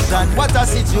plantation. What a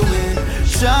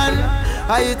situation.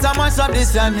 I hit a mash of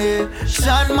this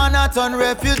nation. Man a turn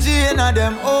refugee in a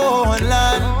them own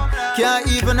land. Can't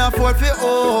even afford for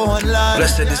own land.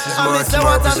 Blessed, this is Martin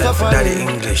represent for Daddy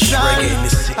English. Reggae in the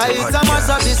City I hit a mash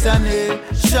of this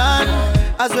nation.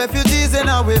 As refugees in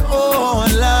our own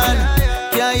land.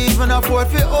 Can't even afford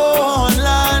for own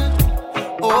land.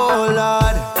 Oh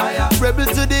Lord, rebel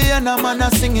to the end, a man a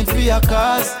singing for your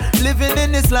cause. Living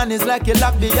in this land is like you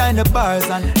locked behind the bars.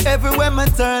 And everywhere me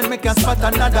turn, me can spot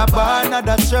another bar,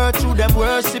 another church. Who them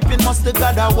worshiping must the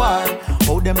God of war.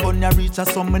 How them gonna reach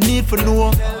us, some need for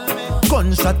know.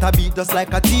 Gunshot a beat just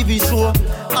like a TV show.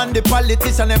 And the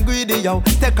politician them greedy, yo.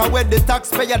 Take away the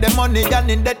taxpayer, the money, and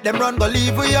in debt them run go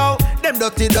leave we, yo. Them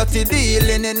dirty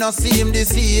dealing, and not see him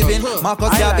deceiving.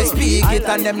 Marcus Garvey speak it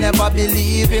and them never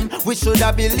believe him. We should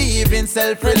have believed in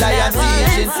self-reliance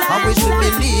teaching, and we should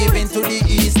be leaving to the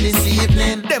east this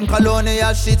evening. Them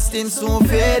colonial shit still soon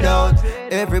fade out.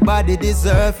 Everybody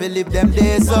deserve to live them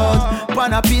days out.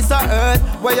 Pan a piece of earth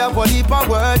where you have a leap of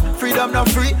word. Freedom not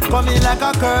free, coming like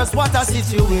a curse. What a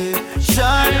situation.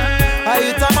 I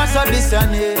hit a mash of this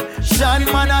nation.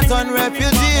 Man a turn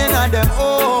refugee in a them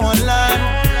own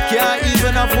land. Can't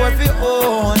even afford for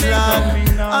own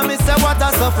land. I miss say what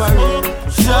a suffering.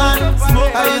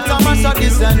 I hit a mash of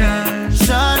this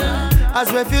nation.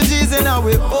 As refugees in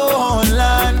our own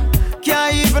land.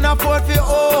 Can't even afford for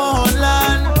own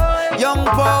land. Young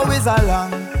poor is a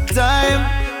long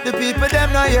time. The people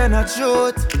them no hear no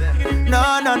truth. No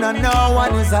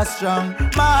one is a strong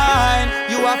mind.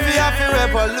 You are fear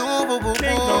revolute.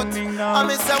 I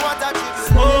miss say what a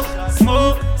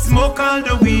smoke all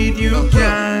the weed you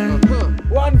can.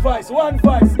 One voice,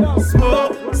 no.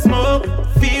 Smoke, smoke,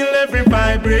 feel every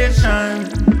vibration.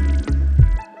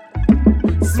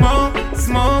 Smoke,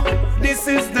 smoke, this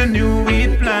is the new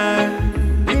weed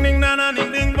plan. Ding ding na na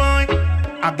ding ding boy.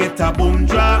 I get a boom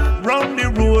drop round the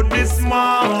road this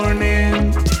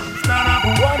morning.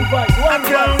 One voice, I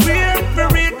can't wait to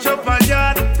reach up a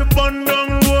yard to burn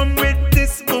down room with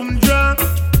this boom drop.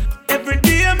 Every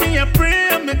day me a pray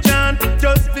and me chant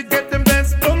just to get the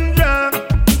best boom drop.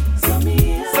 So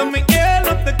me hail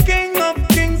up the King of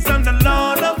Kings and the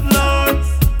Lord of Lords.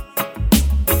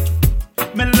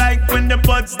 Me like when the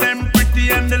buds them pretty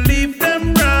and the leaf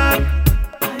them broad.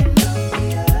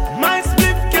 My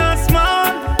spliff can't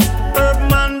small, herb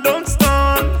man don't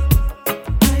stall.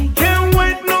 Can't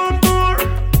wait no more,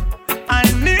 I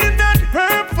need that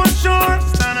herb for sure.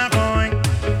 Stand up going,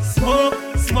 smoke,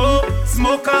 smoke,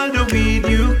 smoke all the weed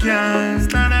you can.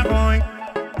 Stand up going,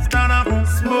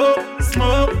 smoke,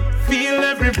 smoke, feel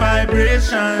every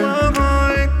vibration.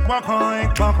 Walk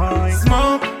on,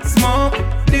 smoke, smoke,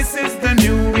 this is the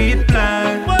new weed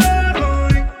plan.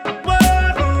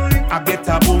 I get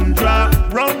a boom drop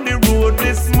round the road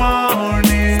this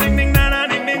morning. Ding ding na na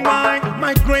ding ding boy.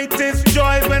 My greatest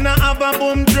joy when I have a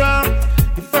boom drop.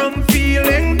 If I'm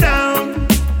feeling down,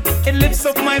 it lifts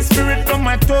up my spirit from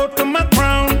my toe to my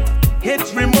crown.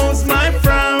 It removes my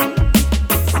frown.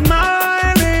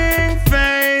 Smiling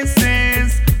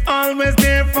faces, always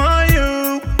there for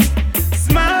you.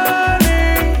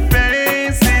 Smiling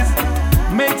faces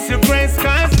makes your gray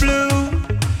skies blue.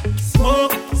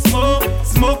 Smoke, smoke,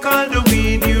 smoke all the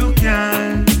weed you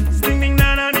can. Ding ding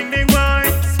na na ding ding boy.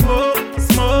 Smoke,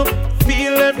 smoke,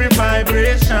 feel every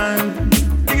vibration.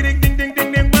 Ding ding ding ding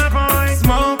ding ding boy.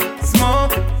 Smoke,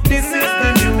 smoke, this is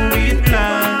the new weed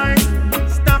plan.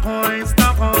 Stop hoy.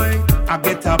 I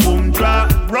get a boom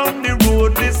drop round the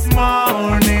road this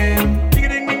morning. Ding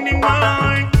ding ding ding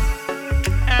boy.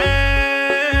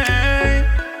 Hey.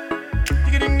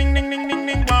 Ding ding ding ding ding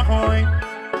ding boy.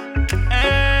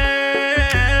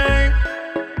 Hey.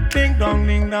 Ding dong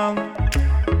ding dong.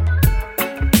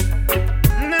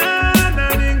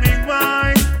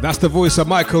 That's the voice of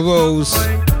Michael Rose,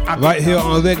 right here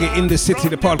on Reggae in the City,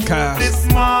 the podcast. This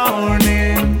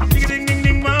morning, ding ding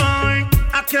ding boy.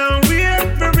 I can't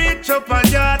wait to reach up a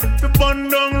yard to burn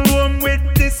down room with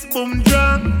this boom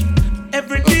drum.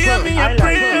 Every day me a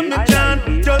pray and me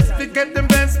chant just to get the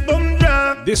best boom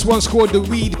drum. This one's called The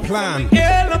Weed Plan.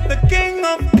 Hail of the King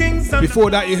of Kings. Before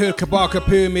that you heard Kabaka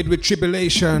Pyramid with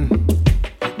Tribulation.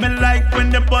 Me like when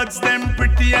the buds them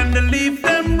pretty and the leaf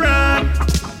them broad.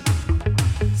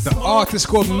 The artist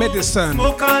called Medicine.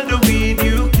 Smoke all the weed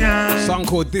you can. Song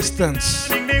called Distance.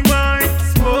 Ding ding boy.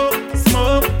 Smoke,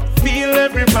 smoke, feel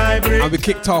every vibration. And we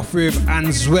kicked off with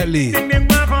Anzweli. Ding ding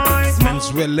boy.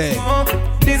 Anzwele.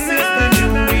 This is the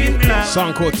new weed plan.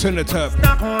 Song called Turn It Up.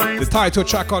 The title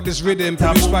track of this rhythm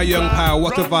produced by Young Power.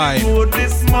 What a vibe.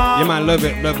 Yeah man, love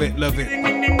it, love it, love it.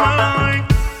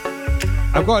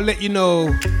 I've got to let you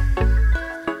know,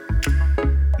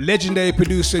 legendary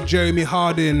producer Jeremy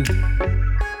Hardin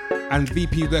and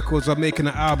VP Records are making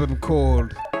an album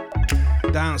called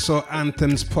Dancehall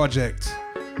Anthems Project,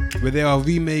 where they are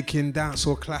remaking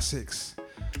dancehall classics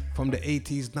from the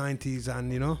 80s, 90s,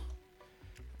 and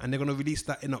and they're going to release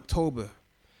that in October.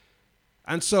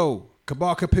 And so,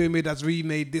 Kabaka Pyramid has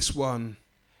remade this one.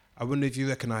 I wonder if you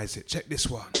recognize it. Check this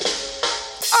one.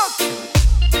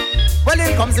 Well,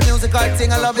 here comes the musical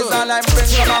thing. I love is all I bring.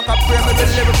 Kabaka Pyramid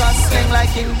with lyrical sling like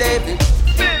King David.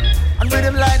 And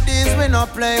rhythm like this we not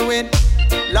play with.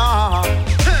 Lord,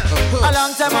 a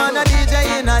long time on a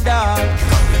DJ in a dark.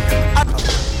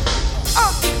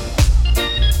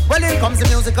 Well, here comes the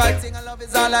musical thing. I love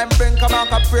is all I bring.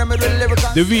 Kabaka Pyramid with lyrical.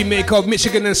 The remake of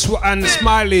Michigan and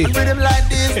Smiley. And rhythm like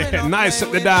this nice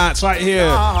at the dance right here.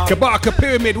 Kabaka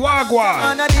Pyramid, Wagwan.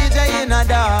 On a DJ in a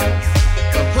dance.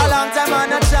 A long time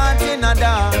on a chant in a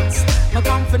dance. I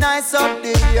come for nice up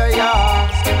the area.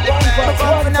 I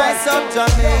come for nice up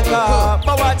Jamaica.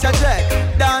 But watch a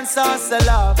check. Dance off sell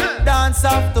off. Dance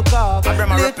off to cough.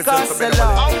 Liquor sell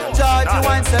off. Georgie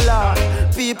wine sell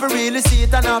off. People really see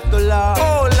it and have to laugh.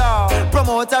 Oh Lord.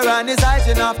 Promoter and his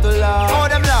hygiene have to laugh. Oh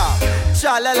them laugh.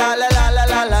 Sha la la la la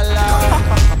la la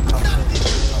la.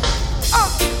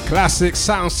 Classic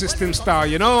sound system style,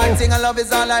 you know. One thing I love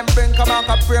is all I bring.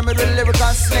 Kabaka Pyramid with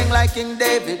lyrical sling like King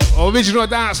David. Original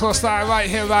dancehall style right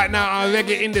here, right now on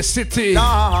Reggae in the City. A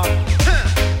long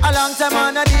time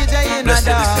on a DJ in a dance.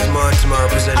 This is Martin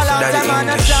representing for Daddy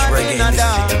English Reggae in the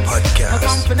City podcast.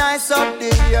 nice up the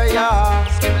area.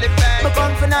 Me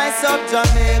come for nice up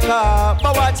Jamaica.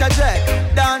 But watch a dread.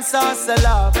 Dance or sell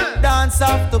off. Dance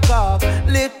off to cock.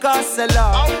 Liquor sell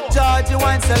off. Georgie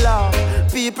wine sell off.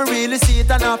 People really see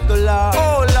it and have to laugh.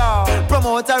 Oh Lord.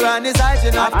 Promoter and his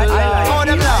hygiene have to laugh. Oh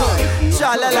them laugh. Cha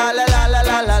la la la la la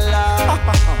la la la.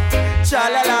 Cha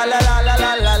la la la la la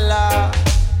la la la.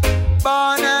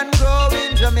 Born and grow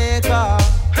in Jamaica.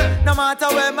 No matter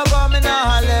where me go, me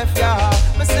nah left ya.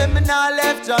 Me say me nah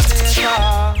left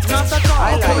Jamaica. Not at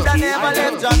all, could I never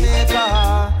left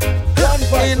Jamaica.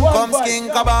 In comes King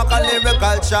Kabaka,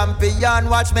 lyrical champion.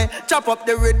 Watch me chop up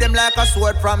the rhythm like a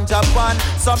sword from Japan.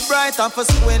 So bright and for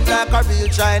squint like a real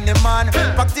Chinese man.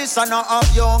 Practitioner of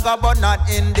yoga but not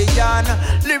Indian.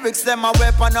 Lyrics them a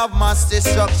weapon of mass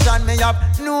destruction. Me have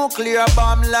nuclear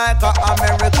bomb like a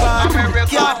American.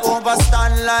 Can't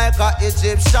overstand like a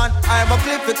Egyptian. I'm a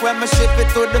clip it when me ship it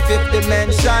to the fifth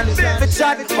dimension. For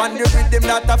chat on the rhythm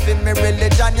that a fit me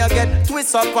religion. You get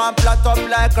twist up and flat up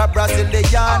like a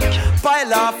Brazilian.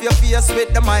 Pile off your face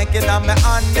with the mic in my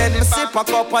hand. Then me sip a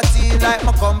cup of tea like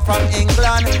me come from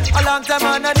England. A long time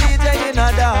on a DJ in a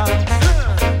dance.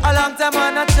 A long time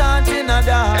on a chant in a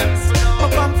dance. Me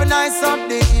come for nice up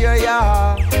the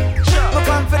area. Me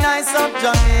come for nice up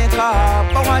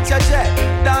Jamaica. But watch your jet.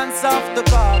 Dance off the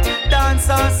cock. Dance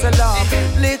on sell off.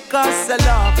 Liquor sell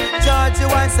off. Georgie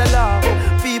wine sell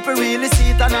off. People really see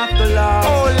it and have to laugh.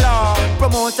 Oh Lord.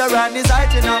 Promoter and his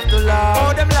hygiene have to laugh.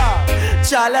 Oh them laugh.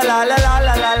 Cha la la la la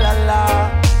la la la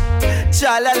la.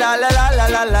 Cha la la la la la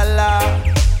la la la.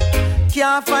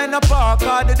 Can't find a park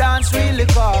or the dance really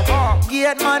cock.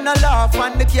 Gate man a laugh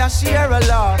and the cashier a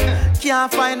laugh.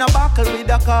 Can't find a buckle with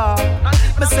a car.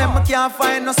 Me say me can't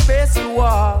find no space to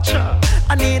walk.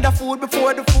 I need a food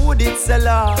before the food it's a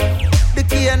laugh. The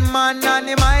cane man and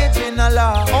him hygiene a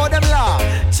laugh. Oh them laugh.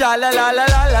 Cha la la la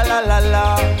la la la la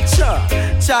la.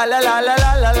 Cha la la la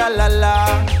la la la la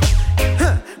la.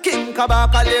 King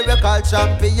Kabaka, lyrical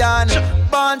champion.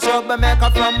 Born troublemaker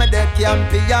from me the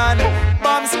champion.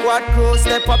 Bomb squad crew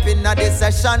step up in a this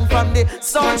session. From the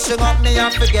sun shing up me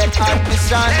and forget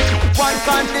admission. One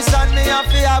condition me and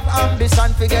have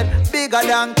ambition. Forget bigger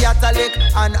than Catholic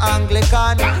and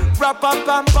Anglican. Wrap up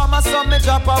and promise so me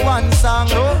drop a one song.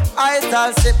 I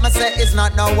tell sip me say it's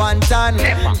not no one ton.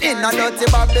 In a dirty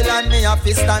Babylon me a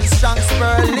fist and strong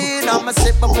spurling. And me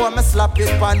sip before me slap it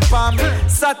pan palm.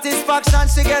 Satisfaction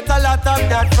she get a lot of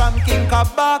that from King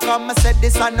Kabaka. Me said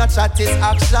this and not chat is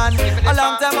action. A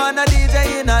long time on a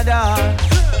DJ in a dance.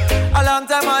 A long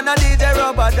time on a DJ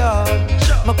rubber dub.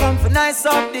 Me come for nice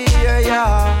up the area.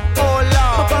 Oh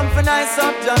Lord. Me come for nice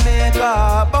up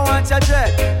Jamaica. But watch your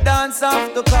dread. Dance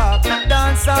off the cock.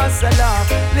 Dance off sell off.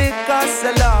 Liquor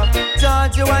sell off.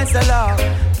 Georgie wine sell off.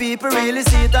 People really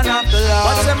see it and have to laugh.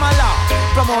 Watch them a laugh.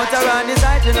 Promoter and his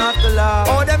hygiene have to laugh.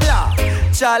 Oh them laugh.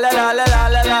 Cha la la la la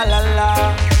la la la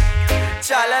la.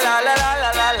 Cha la la la la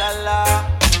la la la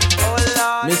la. Oh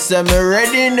Lord. Me say me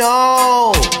ready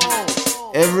now.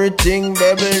 Everything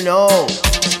baby know.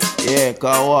 Yeah,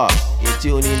 cause what? You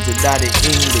tune into Daddy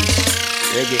English.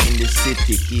 Reggae in the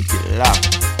city, keep it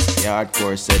locked. Yeah,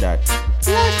 hardcore say that.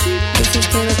 This is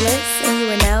Caleb Bliss, and you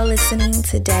are now listening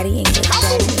to Daddy English.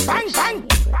 Daddy English. Bang, bang.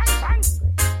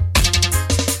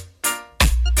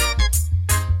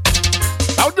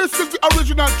 Now this is the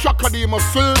original Chakadima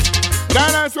film.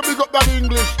 Then I say big up Daddy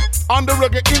English on the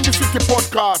Reggae in the City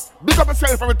podcast. Big up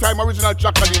yourself every time original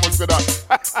Chakadima say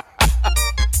that.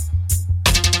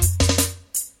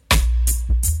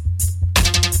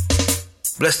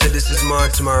 Blessed, this is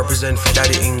Martin, I represent for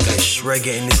Daddy English,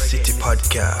 Reggae in the City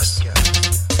podcast.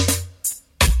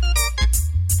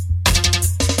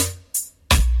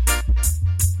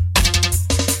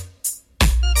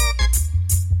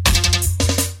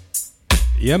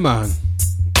 Yeah, man.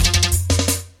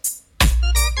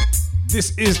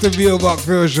 This is the real rock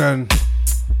version.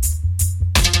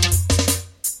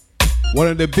 One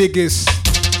of the biggest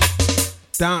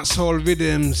dancehall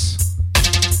rhythms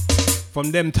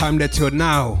from them time there till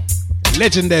now.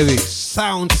 Legendary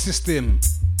sound system.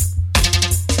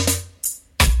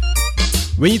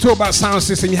 When you talk about sound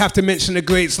system, you have to mention the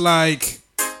greats like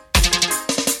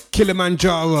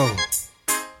Kilimanjaro,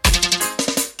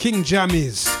 King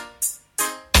Jammies.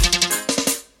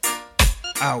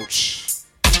 Ouch.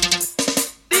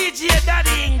 DJ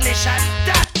Daddy English, and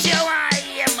that's your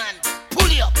eye, man. Pull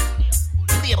you up.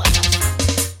 Play about that.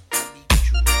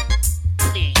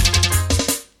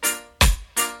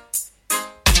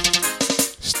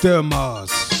 Stir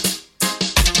Mars.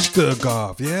 Stir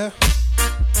Garv, yeah?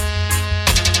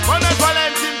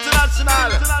 Valente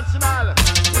International.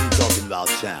 When you're talking about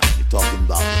sound, you're talking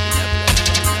about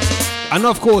the And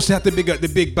of course, they have to big up the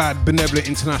big bad benevolent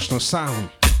international sound.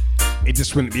 It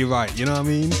just wouldn't be right, you know what I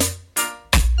mean?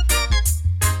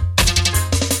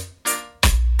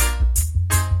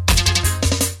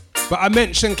 But I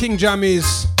mentioned King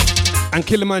Jammies and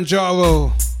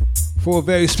Kilimanjaro for a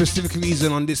very specific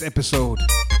reason on this episode.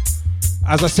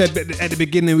 As I said at the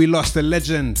beginning, we lost a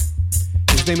legend.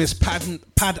 His name is Pad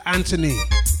Anthony.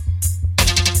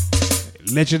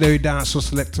 Legendary dancehall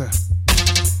selector.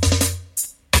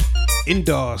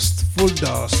 Endorsed, full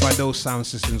endorsed by those sound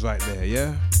systems right there,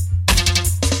 yeah?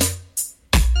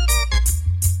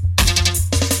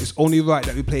 It's only right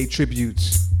that we play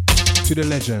tributes to the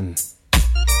legend.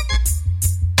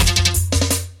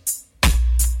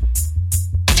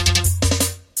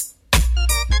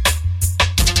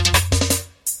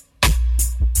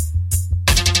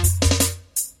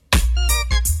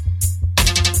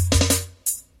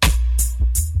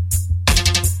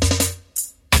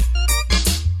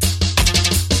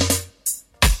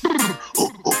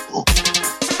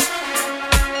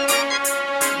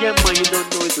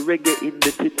 Reggae in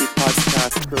the City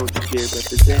podcast, Protege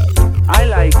representing. I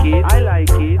like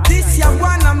it. This ya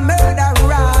wanna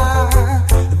murderer.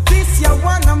 This ya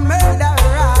wanna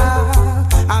murderer.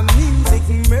 A music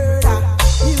murder.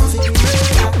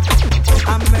 A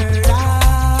murder.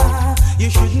 You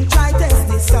shouldn't try test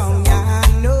this song, yeah.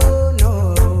 No.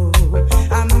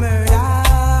 A murder.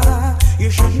 You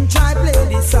shouldn't try play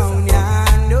this song, yeah.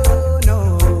 No.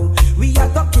 We are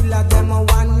the killer them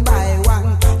one by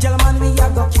one. Gentlemen, we are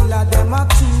go killer them a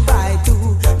 2 by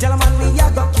 2. Gentlemen, we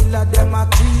are go killer them a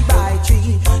 3 by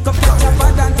 3. Come catch a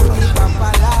bad and do me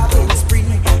papa loving spree.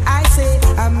 I say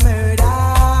a murder.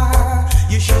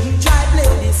 You shouldn't try play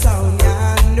this song,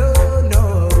 yeah. No.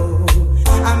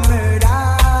 A murder.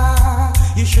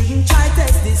 You shouldn't try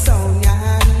test this song,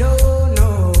 yeah. No.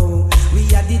 We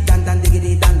are the dan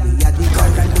diggity dan. We are the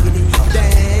dan diggity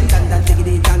dan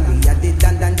diggity dan. We are the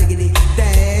dan diggity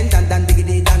dan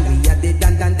diggity dan. We are the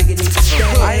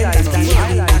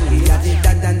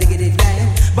dan diggity dan.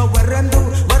 But what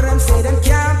them say them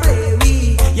can't play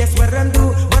we. Yes, what them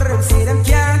say them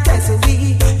can't test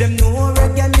we. Them know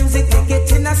reggae music they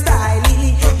get in a style.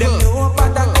 Them know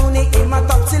Patagonia in my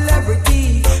top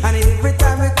celebrity. And every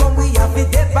time we come we have the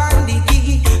dead bandit.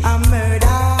 A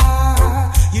murder.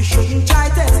 You shouldn't try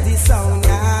test this sound,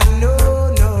 yeah. No.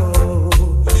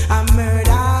 A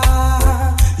murder.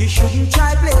 You shouldn't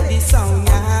try play this song,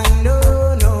 yeah. No.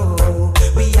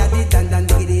 We are the dan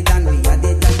diggity dan. We are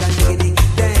the dan diggity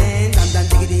dan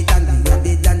diggity dan. We are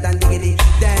the dan diggity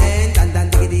dan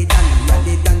diggity dan. We are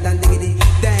the dan diggity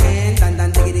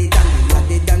dan diggity dan. We are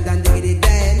the dan diggity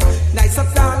dan. Nice up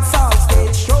dance all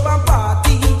stage show and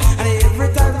party. And every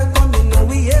time we come in, know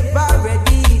we ever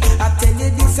ready. I tell you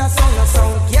this a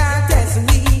song can't test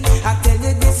me. I tell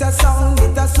you this a song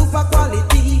with a super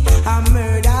quality. A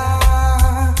murder.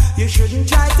 You shouldn't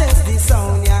try test this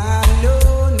song, yeah. No.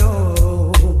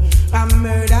 A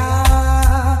murder.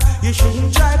 You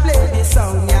shouldn't try play this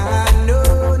song, yeah. No.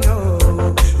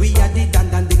 We are the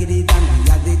dan diggity dan. We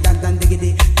are the dan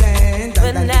diggity dan.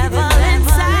 Benevolent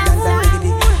sound.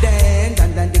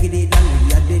 Dan diggity dan.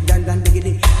 We are the dan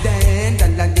diggity dan.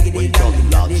 Dan diggity dan. We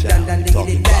are the dan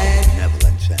diggity dan.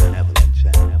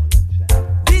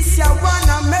 This ya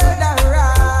wanna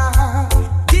murderer.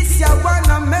 This ya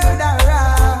wanna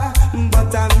murderer.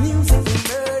 But a music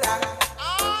murder.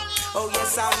 Oh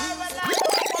yes, I'm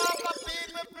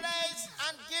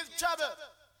trouble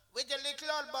with the little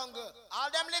old bungle. All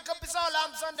them lick up his all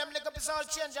lamps and them lick up his all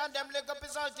change and them lick up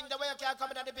his all thing the way you can't come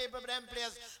at the people for them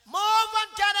players. Move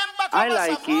and get them back. I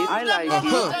like it. You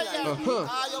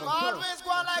always go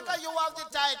like you have the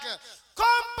title.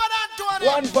 Come but and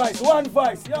do One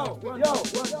voice, yo, one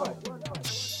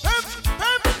voice.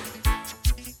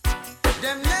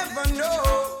 Them never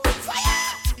know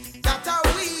that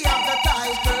we have the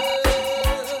title.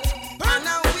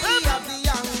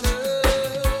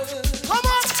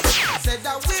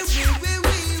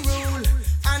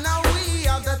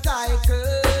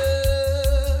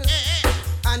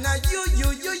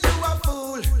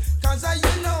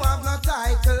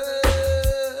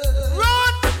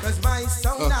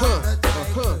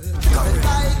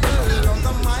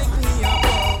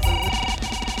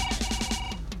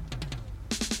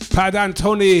 Pad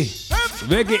Anthony,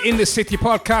 Reggae in the City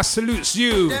podcast salutes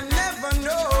you. Them never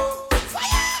know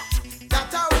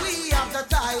that we have the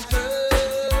title,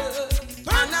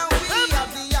 and now we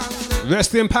have the young.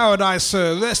 Rest in paradise,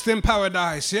 sir. Rest in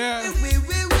paradise, yeah. We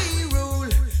rule,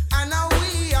 and now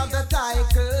we have the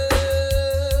title.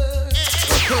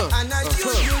 And now you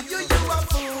a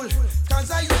fool, cause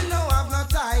you know I've no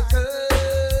title.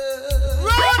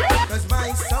 Cause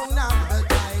my son have the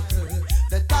title.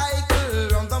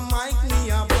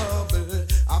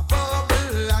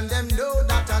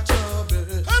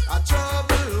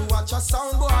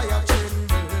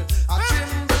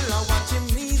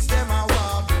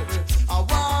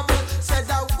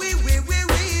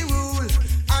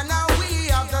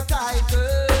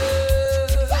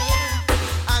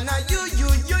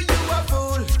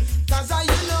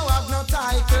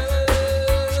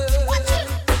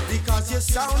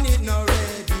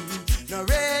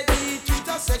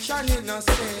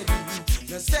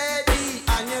 steady, no steady,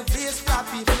 and your face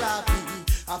floppy, floppy,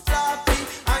 a floppy,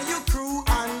 and your crew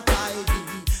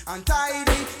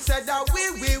untidy, said that we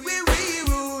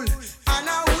rule, and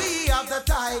now we have the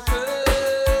title.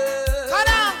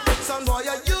 Son boy, you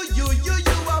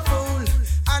a fool,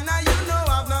 and now you know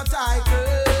I've no title.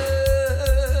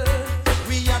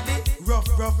 We have the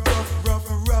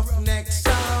rough neck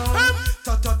sound,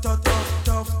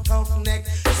 tough neck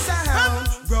sound,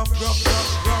 rough neck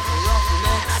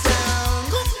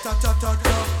sound,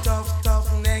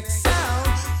 tough neck sound.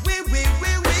 We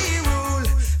rule,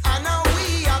 and now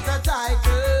we have the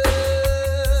title.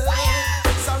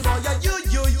 Son boy,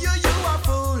 you a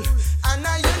fool, and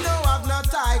now you know I've no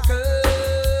title.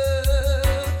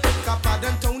 Capad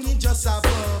and Tony just a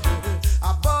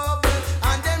bubble,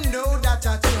 and them know that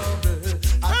a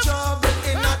trouble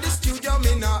in the studio,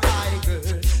 me no idle.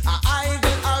 I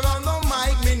idle around the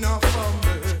mic, me no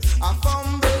fumble. I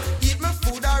fumble, eat my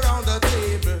food around the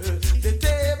table.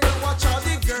 Watch all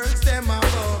the girls, them a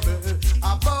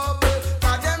bubble,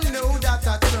 cause them know that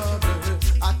a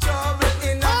trouble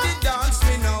in the dance,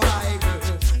 me no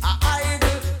idle. I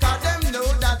idle, cause them know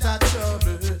that a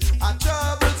trouble.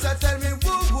 So tell me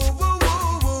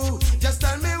woo, just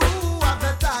tell me who have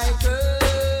the title.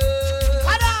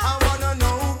 I wanna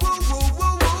know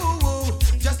woo,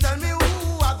 just tell me who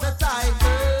have the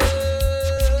title.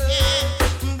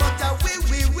 But we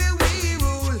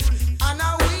rule, and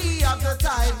now we have the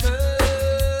title.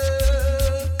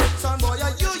 Son boy,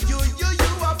 you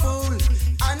a fool,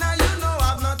 and now you know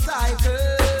I've no title.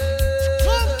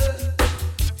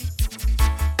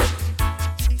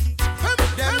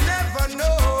 Them never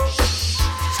know.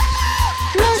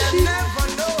 Them never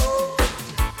know.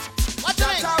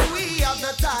 That's how we have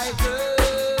the title.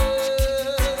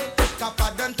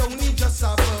 Capad and Tony just a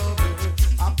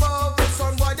bubble.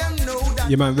 Son boy, them know that.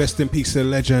 Yeah, man, rest in peace to the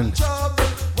legend,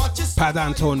 Pad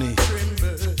Anthony.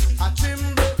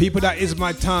 People, that is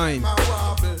my time.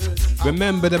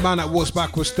 Remember, the man that walks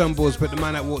backwards stumbles, but the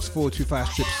man that walks forward too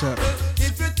fast trips up.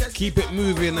 Keep it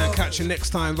moving and catch you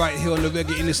next time right here on the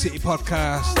Reggae in the City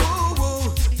podcast.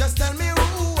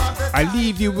 I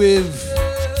leave you with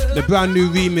the brand new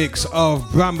remix of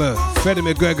Bramber, Freddie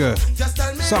McGregor,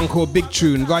 song called Big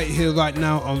Tune, right here, right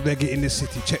now on Reggae in the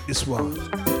City. Check this one.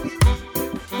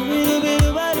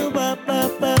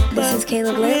 This is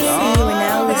Caleb Bliss, and you are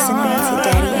now listening to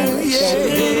Daddy English.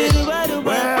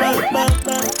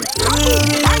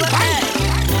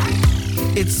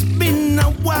 It's been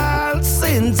a while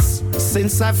since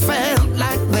I felt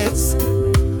like this.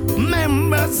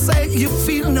 Members say you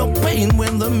feel no pain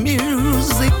when the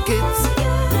music hits.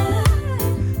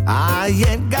 I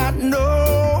ain't got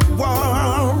no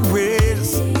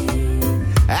worries.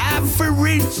 I've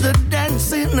reached the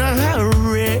dance in a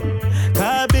hurry.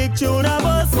 A big tune a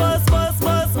bust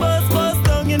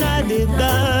down in a the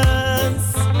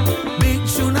dance. Big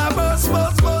tune a bust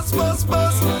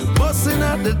in a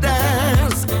the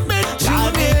dance. Big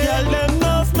tune, girl them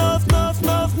enough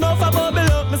a bubble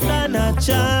up, me stand a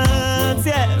chance,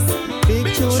 yes. Big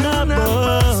tune a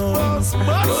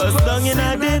bust down in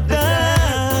a the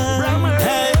dance.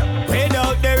 Hey,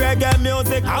 without the reggae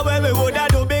music, how we woulda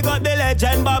do big up the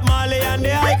legend Bob Marley and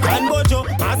the icon Bojo.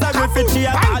 Master Griffith,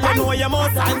 all you know you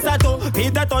must answer to.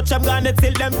 Peter touch them, gonna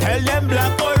till them, tell them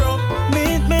Black Borough.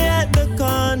 Meet me at the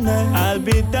corner, I'll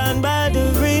be down by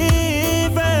the river.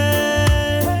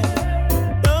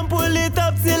 Don't pull it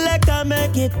up, select and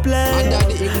make it play. Under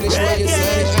the English, what you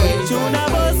say? Tune a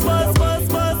bust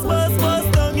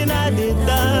down in a the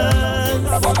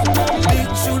dance. big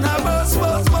tune a bust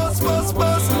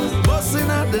in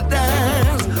a the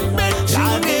dance. Big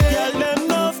tune, girl them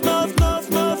enough a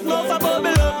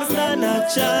bubble up, me stand a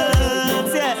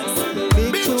chance, yes.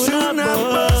 Big tune a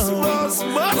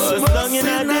bust down in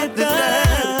a the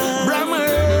dance.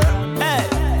 Hey,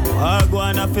 I go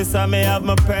on officer, me have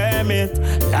my permit.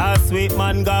 Last week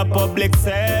man got public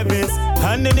service.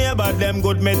 And the neighbor them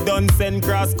good, me done send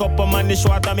grass cup of man dish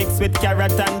water mix with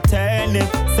carrot and turnip.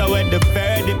 So when the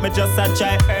verdict, me just a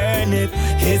try earn it.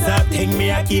 It's a thing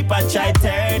me a keep a try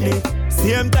turn it.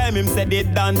 Same time him said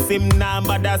it dance him now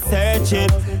but I search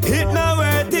it. It not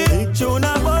worth it. Big tune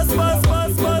a bust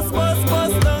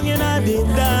down in a the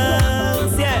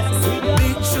dance, yes.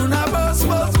 Big tune a bust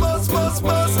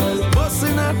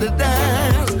in a the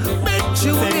dance. Big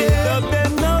tune, say it up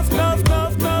them enough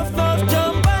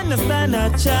jump and stand a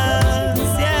chance,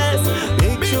 yes.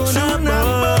 Big tune a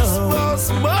bust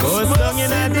down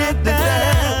in a the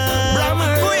dance.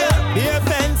 The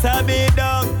offense a be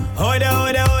done. Hold it.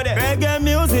 Reggae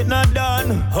music not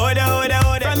done. Hold it.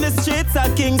 From the streets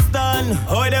of Kingston.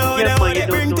 Hold it.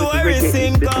 Bring to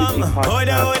everything come. Hold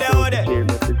it.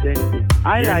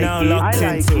 I You're like now it. locked I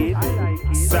like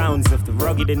into it. sounds of the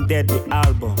Rugged and Deadly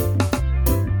album.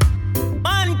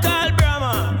 Man called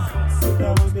Brahma,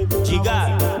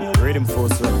 Giga, Rhythm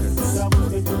Force Records.